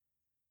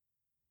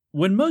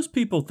 When most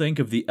people think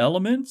of the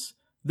elements,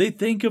 they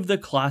think of the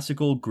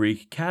classical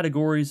Greek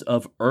categories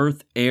of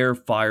earth, air,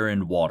 fire,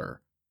 and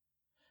water.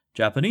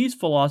 Japanese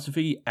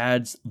philosophy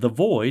adds the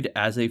void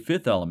as a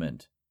fifth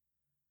element.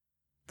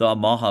 The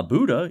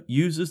Mahabuddha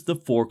uses the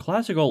four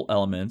classical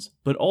elements,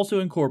 but also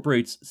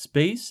incorporates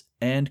space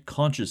and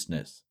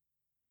consciousness.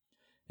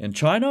 In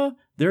China,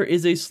 there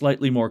is a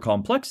slightly more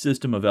complex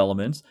system of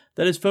elements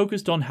that is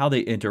focused on how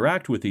they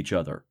interact with each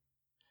other.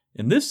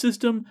 In this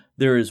system,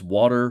 there is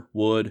water,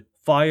 wood,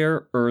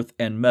 fire, earth,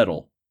 and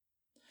metal.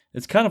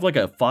 It's kind of like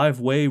a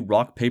five-way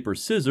rock, paper,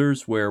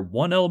 scissors where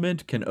one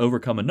element can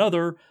overcome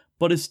another,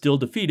 but is still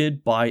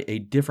defeated by a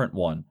different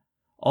one,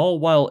 all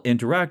while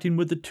interacting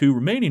with the two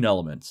remaining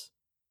elements.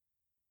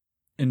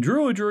 In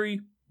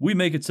Druidry, we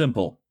make it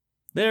simple.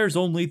 There's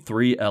only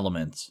three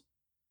elements.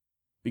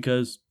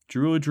 Because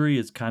Druidry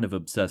is kind of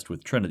obsessed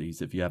with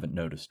trinities, if you haven't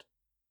noticed.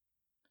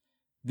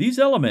 These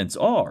elements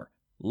are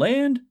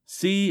land,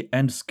 sea,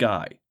 and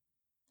sky.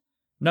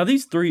 Now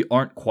these three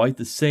aren't quite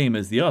the same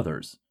as the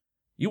others.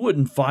 You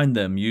wouldn't find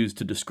them used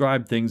to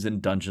describe things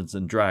in Dungeons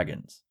and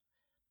Dragons.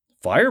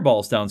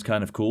 Fireball sounds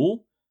kind of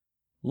cool.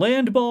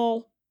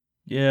 Landball?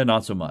 Yeah,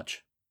 not so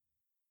much.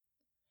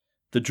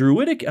 The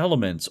Druidic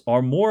elements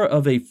are more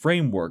of a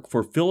framework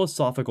for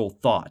philosophical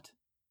thought.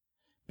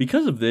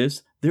 Because of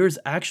this, there is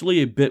actually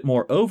a bit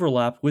more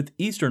overlap with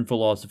Eastern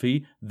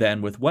philosophy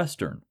than with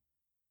Western.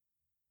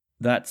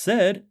 That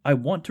said, I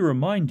want to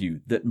remind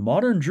you that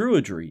modern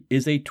Druidry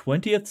is a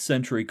 20th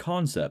century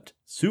concept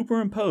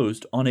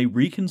superimposed on a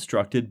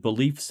reconstructed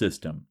belief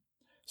system,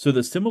 so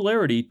the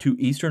similarity to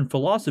Eastern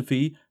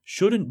philosophy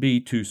shouldn't be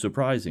too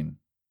surprising.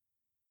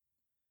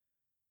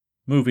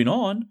 Moving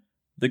on,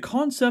 the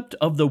concept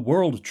of the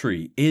world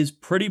tree is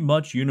pretty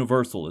much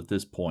universal at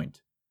this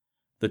point.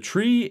 The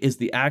tree is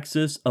the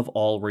axis of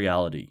all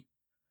reality.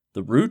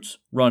 The roots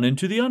run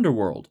into the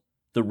underworld,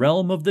 the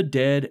realm of the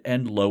dead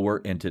and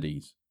lower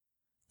entities.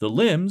 The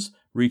limbs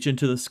reach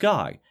into the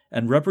sky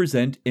and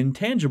represent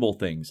intangible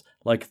things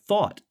like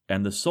thought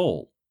and the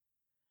soul.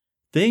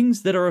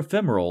 Things that are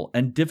ephemeral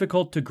and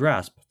difficult to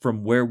grasp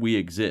from where we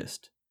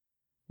exist,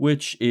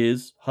 which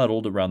is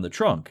huddled around the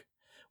trunk,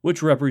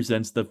 which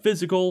represents the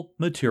physical,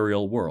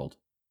 material world.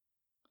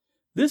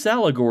 This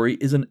allegory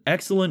is an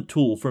excellent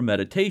tool for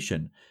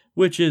meditation,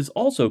 which is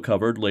also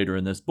covered later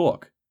in this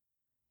book.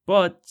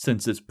 But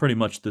since it's pretty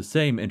much the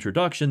same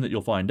introduction that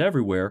you'll find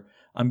everywhere,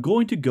 I'm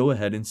going to go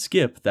ahead and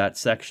skip that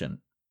section.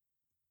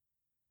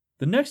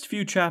 The next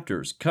few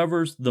chapters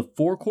covers the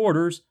four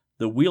quarters,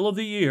 the wheel of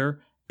the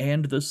year,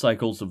 and the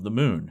cycles of the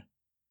moon.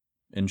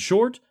 In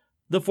short,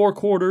 the four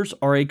quarters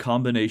are a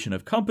combination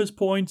of compass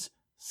points,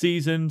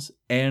 seasons,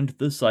 and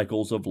the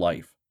cycles of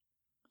life.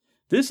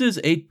 This is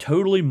a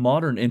totally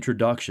modern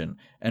introduction,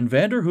 and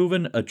van der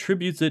Hoeven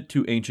attributes it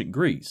to ancient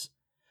Greece.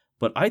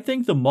 But I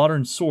think the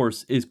modern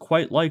source is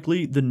quite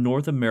likely the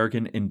North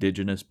American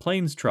indigenous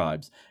plains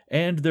tribes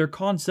and their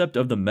concept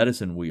of the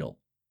medicine wheel.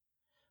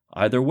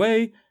 Either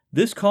way,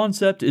 this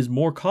concept is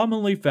more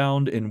commonly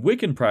found in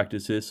Wiccan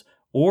practices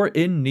or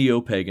in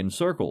neo-pagan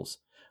circles,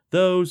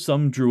 though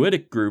some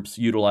Druidic groups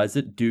utilize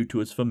it due to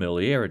its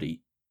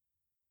familiarity.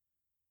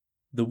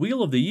 The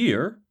Wheel of the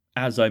Year,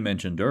 as I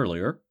mentioned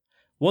earlier,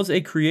 was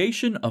a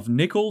creation of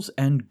Nichols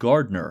and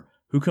Gardner,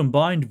 who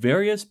combined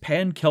various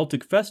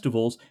pan-Celtic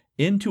festivals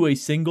into a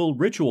single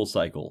ritual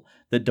cycle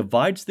that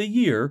divides the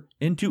year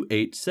into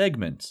 8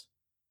 segments.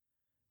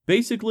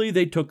 Basically,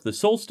 they took the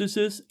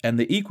solstices and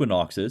the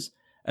equinoxes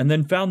and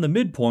then found the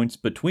midpoints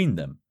between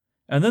them,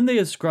 and then they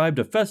ascribed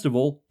a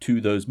festival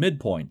to those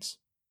midpoints.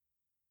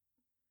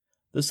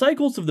 The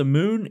Cycles of the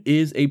Moon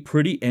is a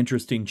pretty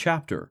interesting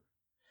chapter.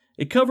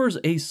 It covers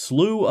a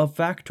slew of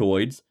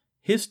factoids,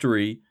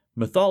 history,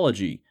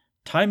 mythology,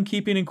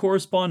 timekeeping and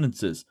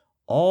correspondences,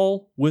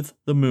 all with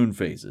the moon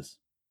phases.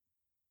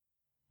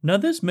 Now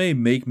this may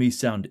make me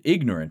sound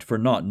ignorant for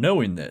not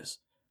knowing this,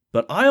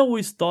 but I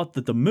always thought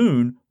that the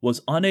moon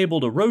was unable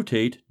to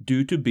rotate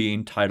due to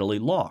being tidally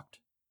locked.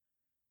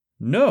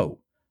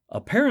 No,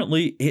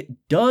 apparently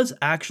it does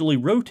actually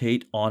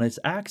rotate on its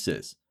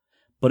axis,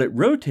 but it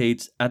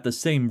rotates at the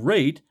same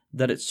rate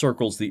that it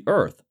circles the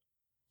Earth,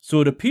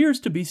 so it appears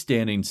to be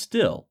standing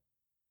still.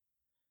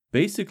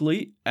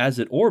 Basically, as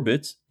it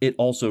orbits, it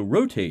also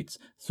rotates,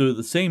 so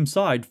the same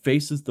side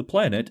faces the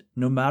planet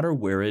no matter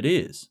where it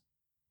is.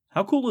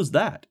 How cool is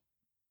that?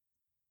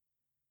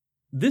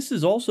 This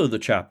is also the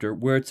chapter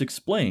where it's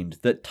explained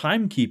that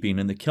timekeeping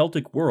in the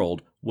Celtic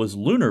world was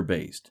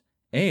lunar-based,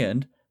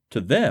 and,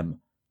 to them,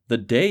 the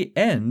day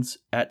ends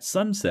at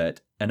sunset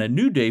and a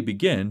new day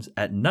begins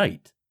at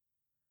night.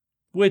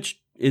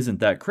 Which isn't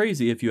that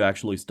crazy if you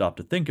actually stop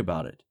to think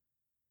about it.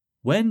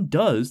 When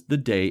does the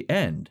day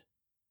end?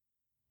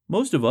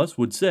 Most of us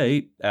would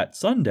say at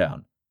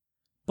sundown.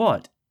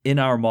 But in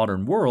our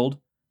modern world,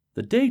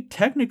 the day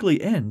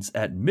technically ends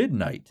at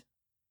midnight.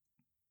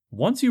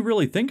 Once you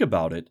really think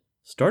about it,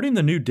 starting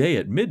the new day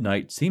at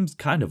midnight seems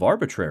kind of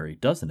arbitrary,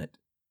 doesn't it?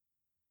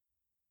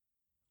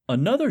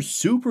 Another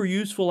super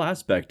useful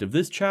aspect of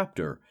this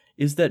chapter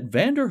is that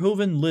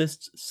Vanderhoeven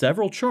lists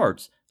several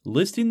charts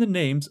listing the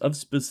names of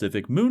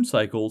specific moon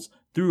cycles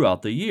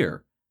throughout the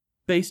year,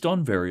 based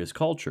on various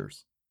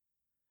cultures.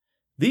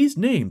 These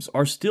names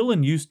are still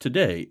in use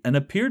today and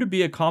appear to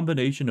be a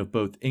combination of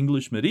both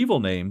English medieval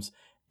names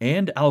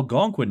and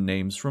Algonquin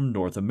names from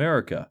North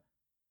America.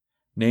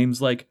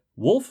 Names like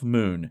Wolf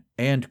Moon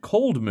and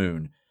Cold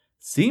Moon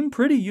seem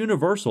pretty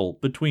universal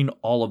between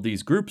all of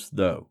these groups,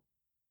 though.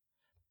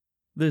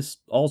 This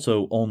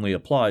also only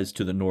applies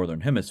to the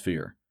Northern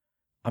Hemisphere.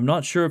 I'm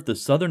not sure if the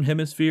Southern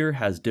Hemisphere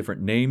has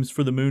different names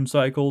for the moon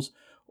cycles,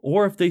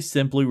 or if they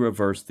simply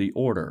reverse the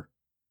order.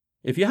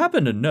 If you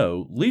happen to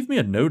know, leave me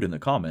a note in the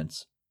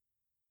comments.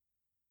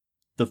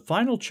 The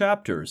final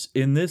chapters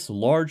in this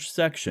large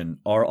section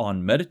are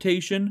on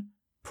meditation,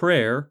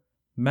 prayer,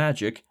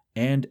 magic,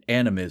 and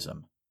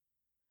animism.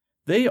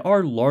 They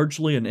are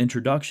largely an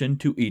introduction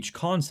to each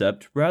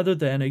concept rather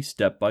than a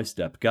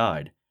step-by-step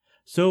guide,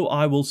 so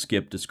I will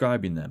skip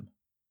describing them.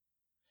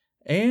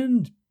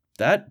 And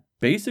that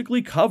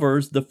basically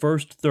covers the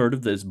first third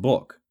of this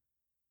book.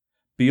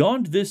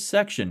 Beyond this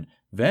section,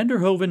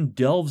 Vanderhoeven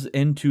delves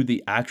into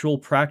the actual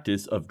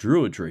practice of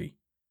Druidry.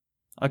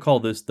 I call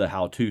this the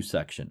how-to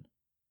section.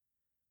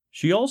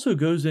 She also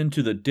goes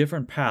into the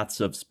different paths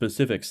of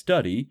specific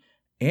study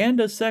and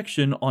a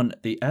section on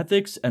the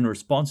ethics and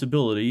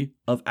responsibility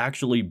of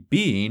actually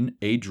being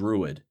a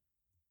druid.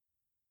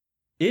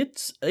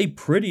 It's a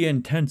pretty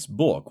intense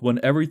book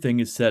when everything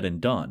is said and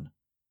done.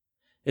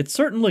 It's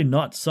certainly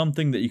not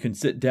something that you can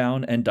sit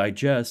down and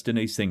digest in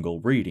a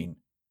single reading.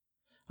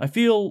 I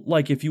feel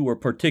like if you were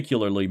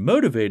particularly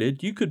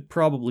motivated, you could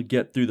probably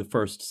get through the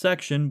first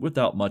section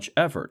without much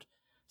effort,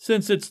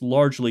 since it's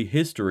largely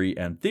history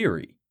and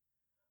theory.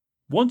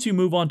 Once you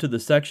move on to the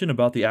section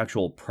about the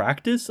actual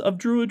practice of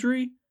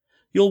Druidry,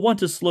 you'll want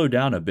to slow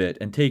down a bit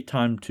and take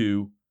time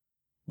to,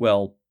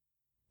 well,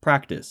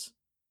 practice.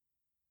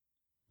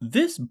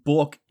 This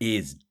book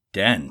is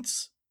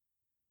dense.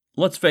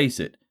 Let's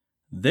face it,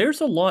 there's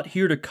a lot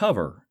here to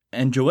cover,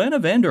 and Joanna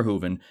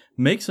Vanderhoeven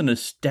makes an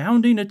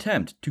astounding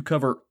attempt to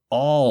cover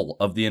all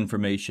of the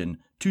information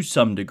to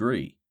some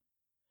degree.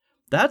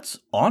 That's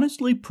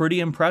honestly pretty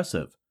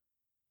impressive.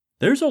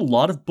 There's a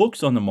lot of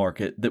books on the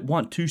market that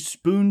want to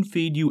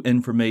spoon-feed you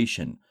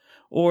information,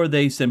 or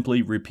they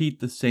simply repeat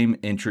the same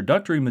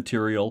introductory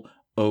material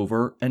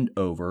over and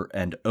over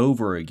and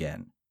over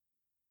again.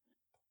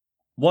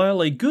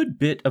 While a good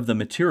bit of the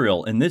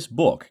material in this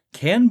book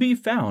can be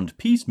found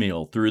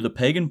piecemeal through the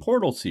Pagan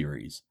Portal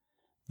series,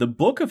 the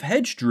Book of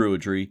Hedge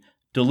Druidry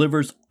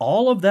delivers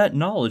all of that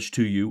knowledge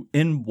to you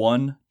in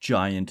one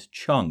giant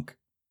chunk.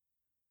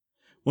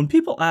 When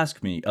people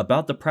ask me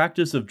about the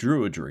practice of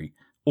Druidry,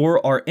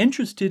 or are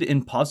interested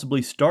in possibly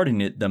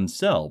starting it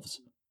themselves,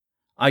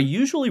 I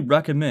usually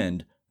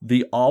recommend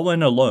the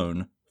All-In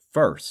Alone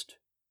first.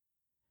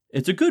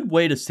 It's a good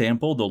way to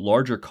sample the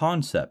larger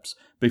concepts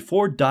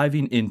before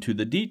diving into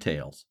the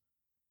details.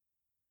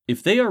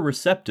 If they are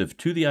receptive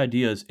to the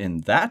ideas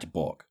in that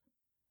book,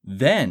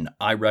 then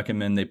I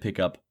recommend they pick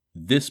up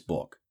this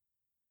book.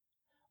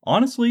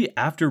 Honestly,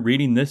 after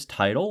reading this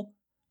title,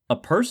 A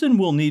person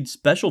will need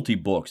specialty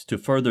books to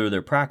further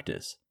their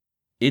practice.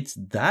 It's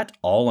that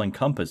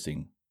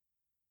all-encompassing.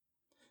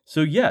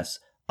 So yes,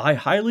 I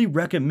highly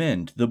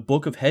recommend the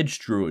Book of Hedge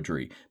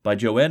Druidry by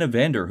Joanna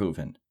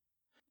Vanderhoeven.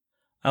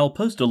 I'll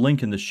post a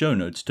link in the show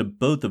notes to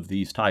both of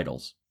these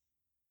titles.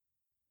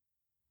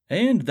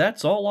 And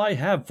that's all I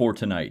have for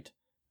tonight.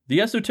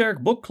 The Esoteric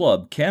Book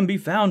Club can be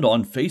found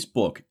on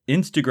Facebook,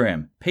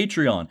 Instagram,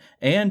 Patreon,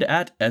 and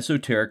at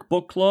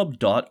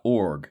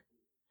esotericbookclub.org.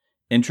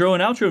 Intro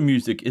and outro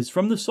music is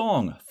from the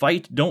song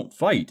Fight Don't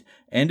Fight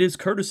and is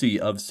courtesy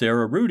of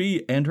Sarah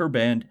Rudy and her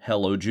band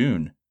Hello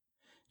June.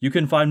 You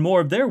can find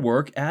more of their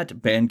work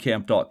at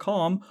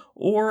bandcamp.com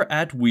or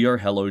at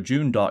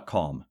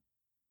wearehellojune.com.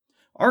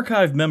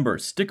 Archive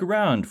members, stick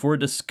around for a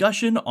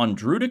discussion on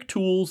Druidic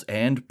tools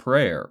and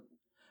prayer.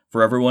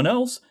 For everyone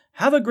else,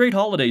 have a great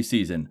holiday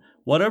season,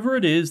 whatever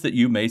it is that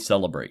you may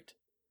celebrate.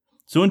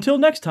 So until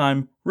next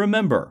time,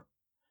 remember,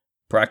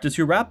 practice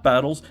your rap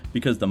battles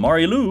because the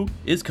Marilu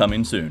is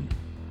coming soon.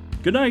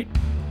 Good night.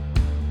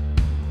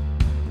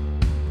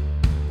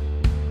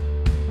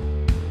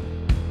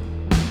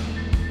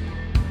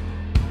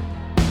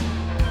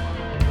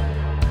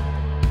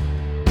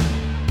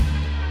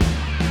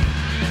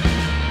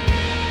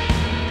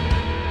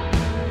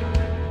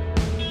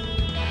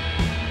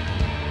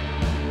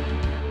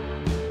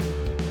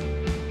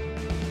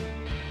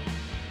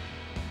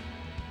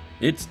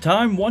 It's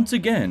time once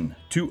again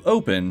to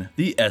open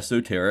the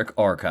Esoteric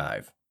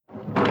Archive.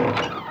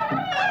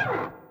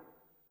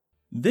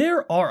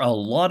 There are a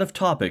lot of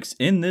topics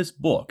in this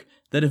book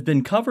that have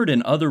been covered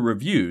in other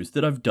reviews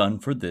that I've done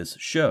for this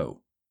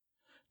show.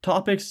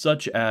 Topics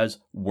such as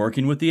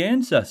working with the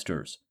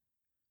ancestors,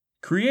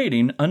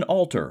 creating an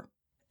altar,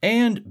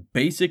 and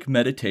basic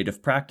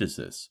meditative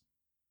practices.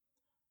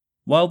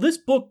 While this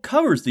book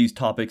covers these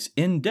topics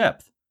in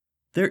depth,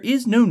 there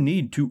is no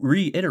need to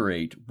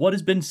reiterate what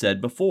has been said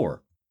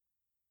before.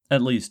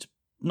 At least,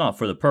 not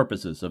for the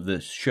purposes of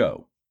this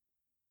show.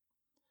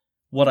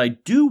 What I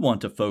do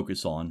want to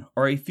focus on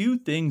are a few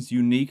things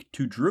unique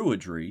to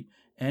Druidry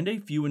and a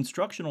few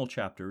instructional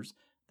chapters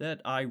that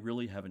I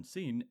really haven't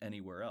seen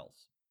anywhere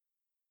else.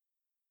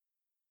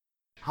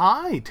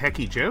 Hi,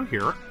 Techie Joe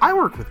here. I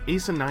work with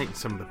Ace Knight and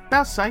some of the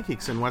best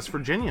psychics in West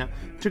Virginia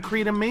to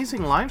create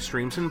amazing live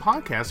streams and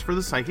podcasts for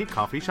the Psychic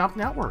Coffee Shop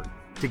Network.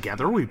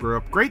 Together, we brew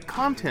up great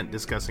content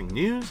discussing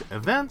news,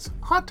 events,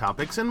 hot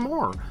topics, and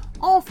more,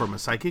 all from a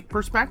psychic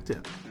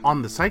perspective.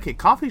 On the Psychic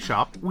Coffee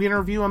Shop, we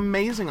interview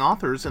amazing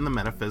authors in the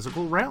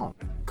metaphysical realm.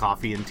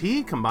 Coffee and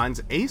Tea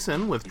combines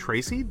ASIN with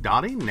Tracy,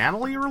 Dottie,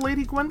 Natalie, or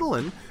Lady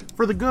Gwendolyn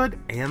for the good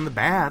and the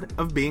bad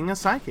of being a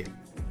psychic.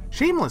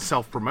 Shameless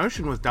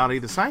Self-Promotion with Dottie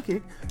the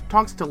Psychic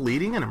talks to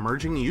leading and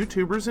emerging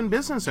YouTubers and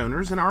business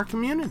owners in our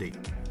community.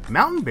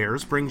 Mountain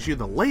Bears brings you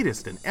the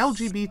latest in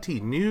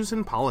LGBT news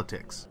and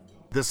politics.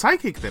 The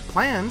Psychic That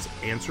Plans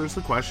answers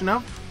the question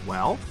of,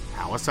 well,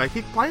 how a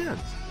psychic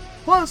plans.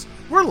 Plus,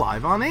 we're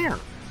live on air.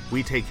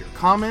 We take your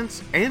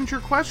comments and your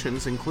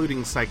questions,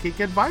 including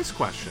psychic advice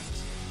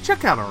questions.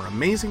 Check out our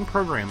amazing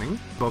programming,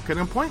 book an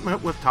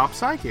appointment with top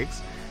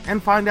psychics,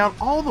 and find out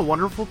all the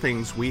wonderful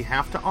things we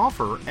have to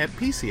offer at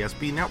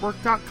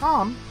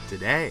pcsbnetwork.com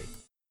today.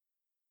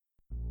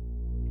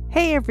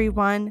 Hey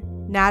everyone,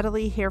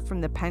 Natalie here from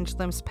the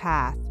Pendulum's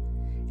Path.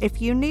 If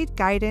you need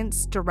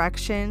guidance,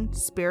 direction,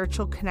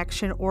 spiritual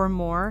connection, or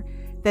more,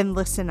 then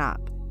listen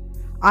up.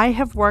 I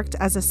have worked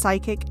as a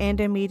psychic and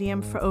a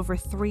medium for over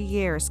 3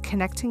 years,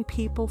 connecting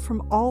people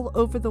from all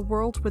over the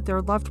world with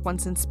their loved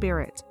ones in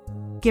spirit,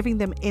 giving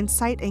them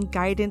insight and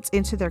guidance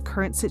into their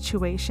current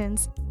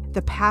situations,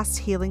 the past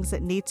healings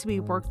that need to be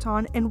worked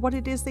on, and what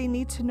it is they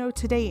need to know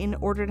today in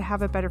order to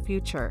have a better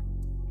future.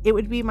 It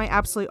would be my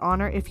absolute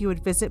honor if you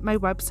would visit my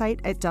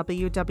website at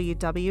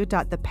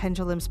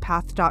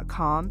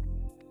www.thependulumspath.com.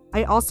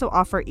 I also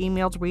offer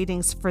emailed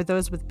readings for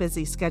those with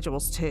busy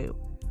schedules too.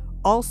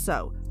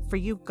 Also, for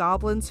you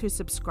goblins who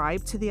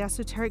subscribe to the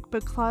Esoteric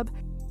Book Club,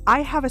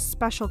 I have a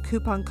special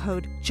coupon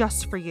code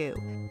just for you.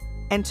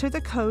 Enter the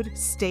code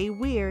Stay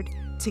Weird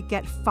to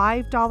get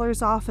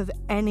 $5 off of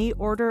any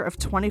order of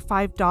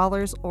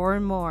 $25 or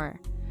more.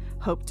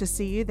 Hope to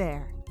see you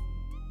there.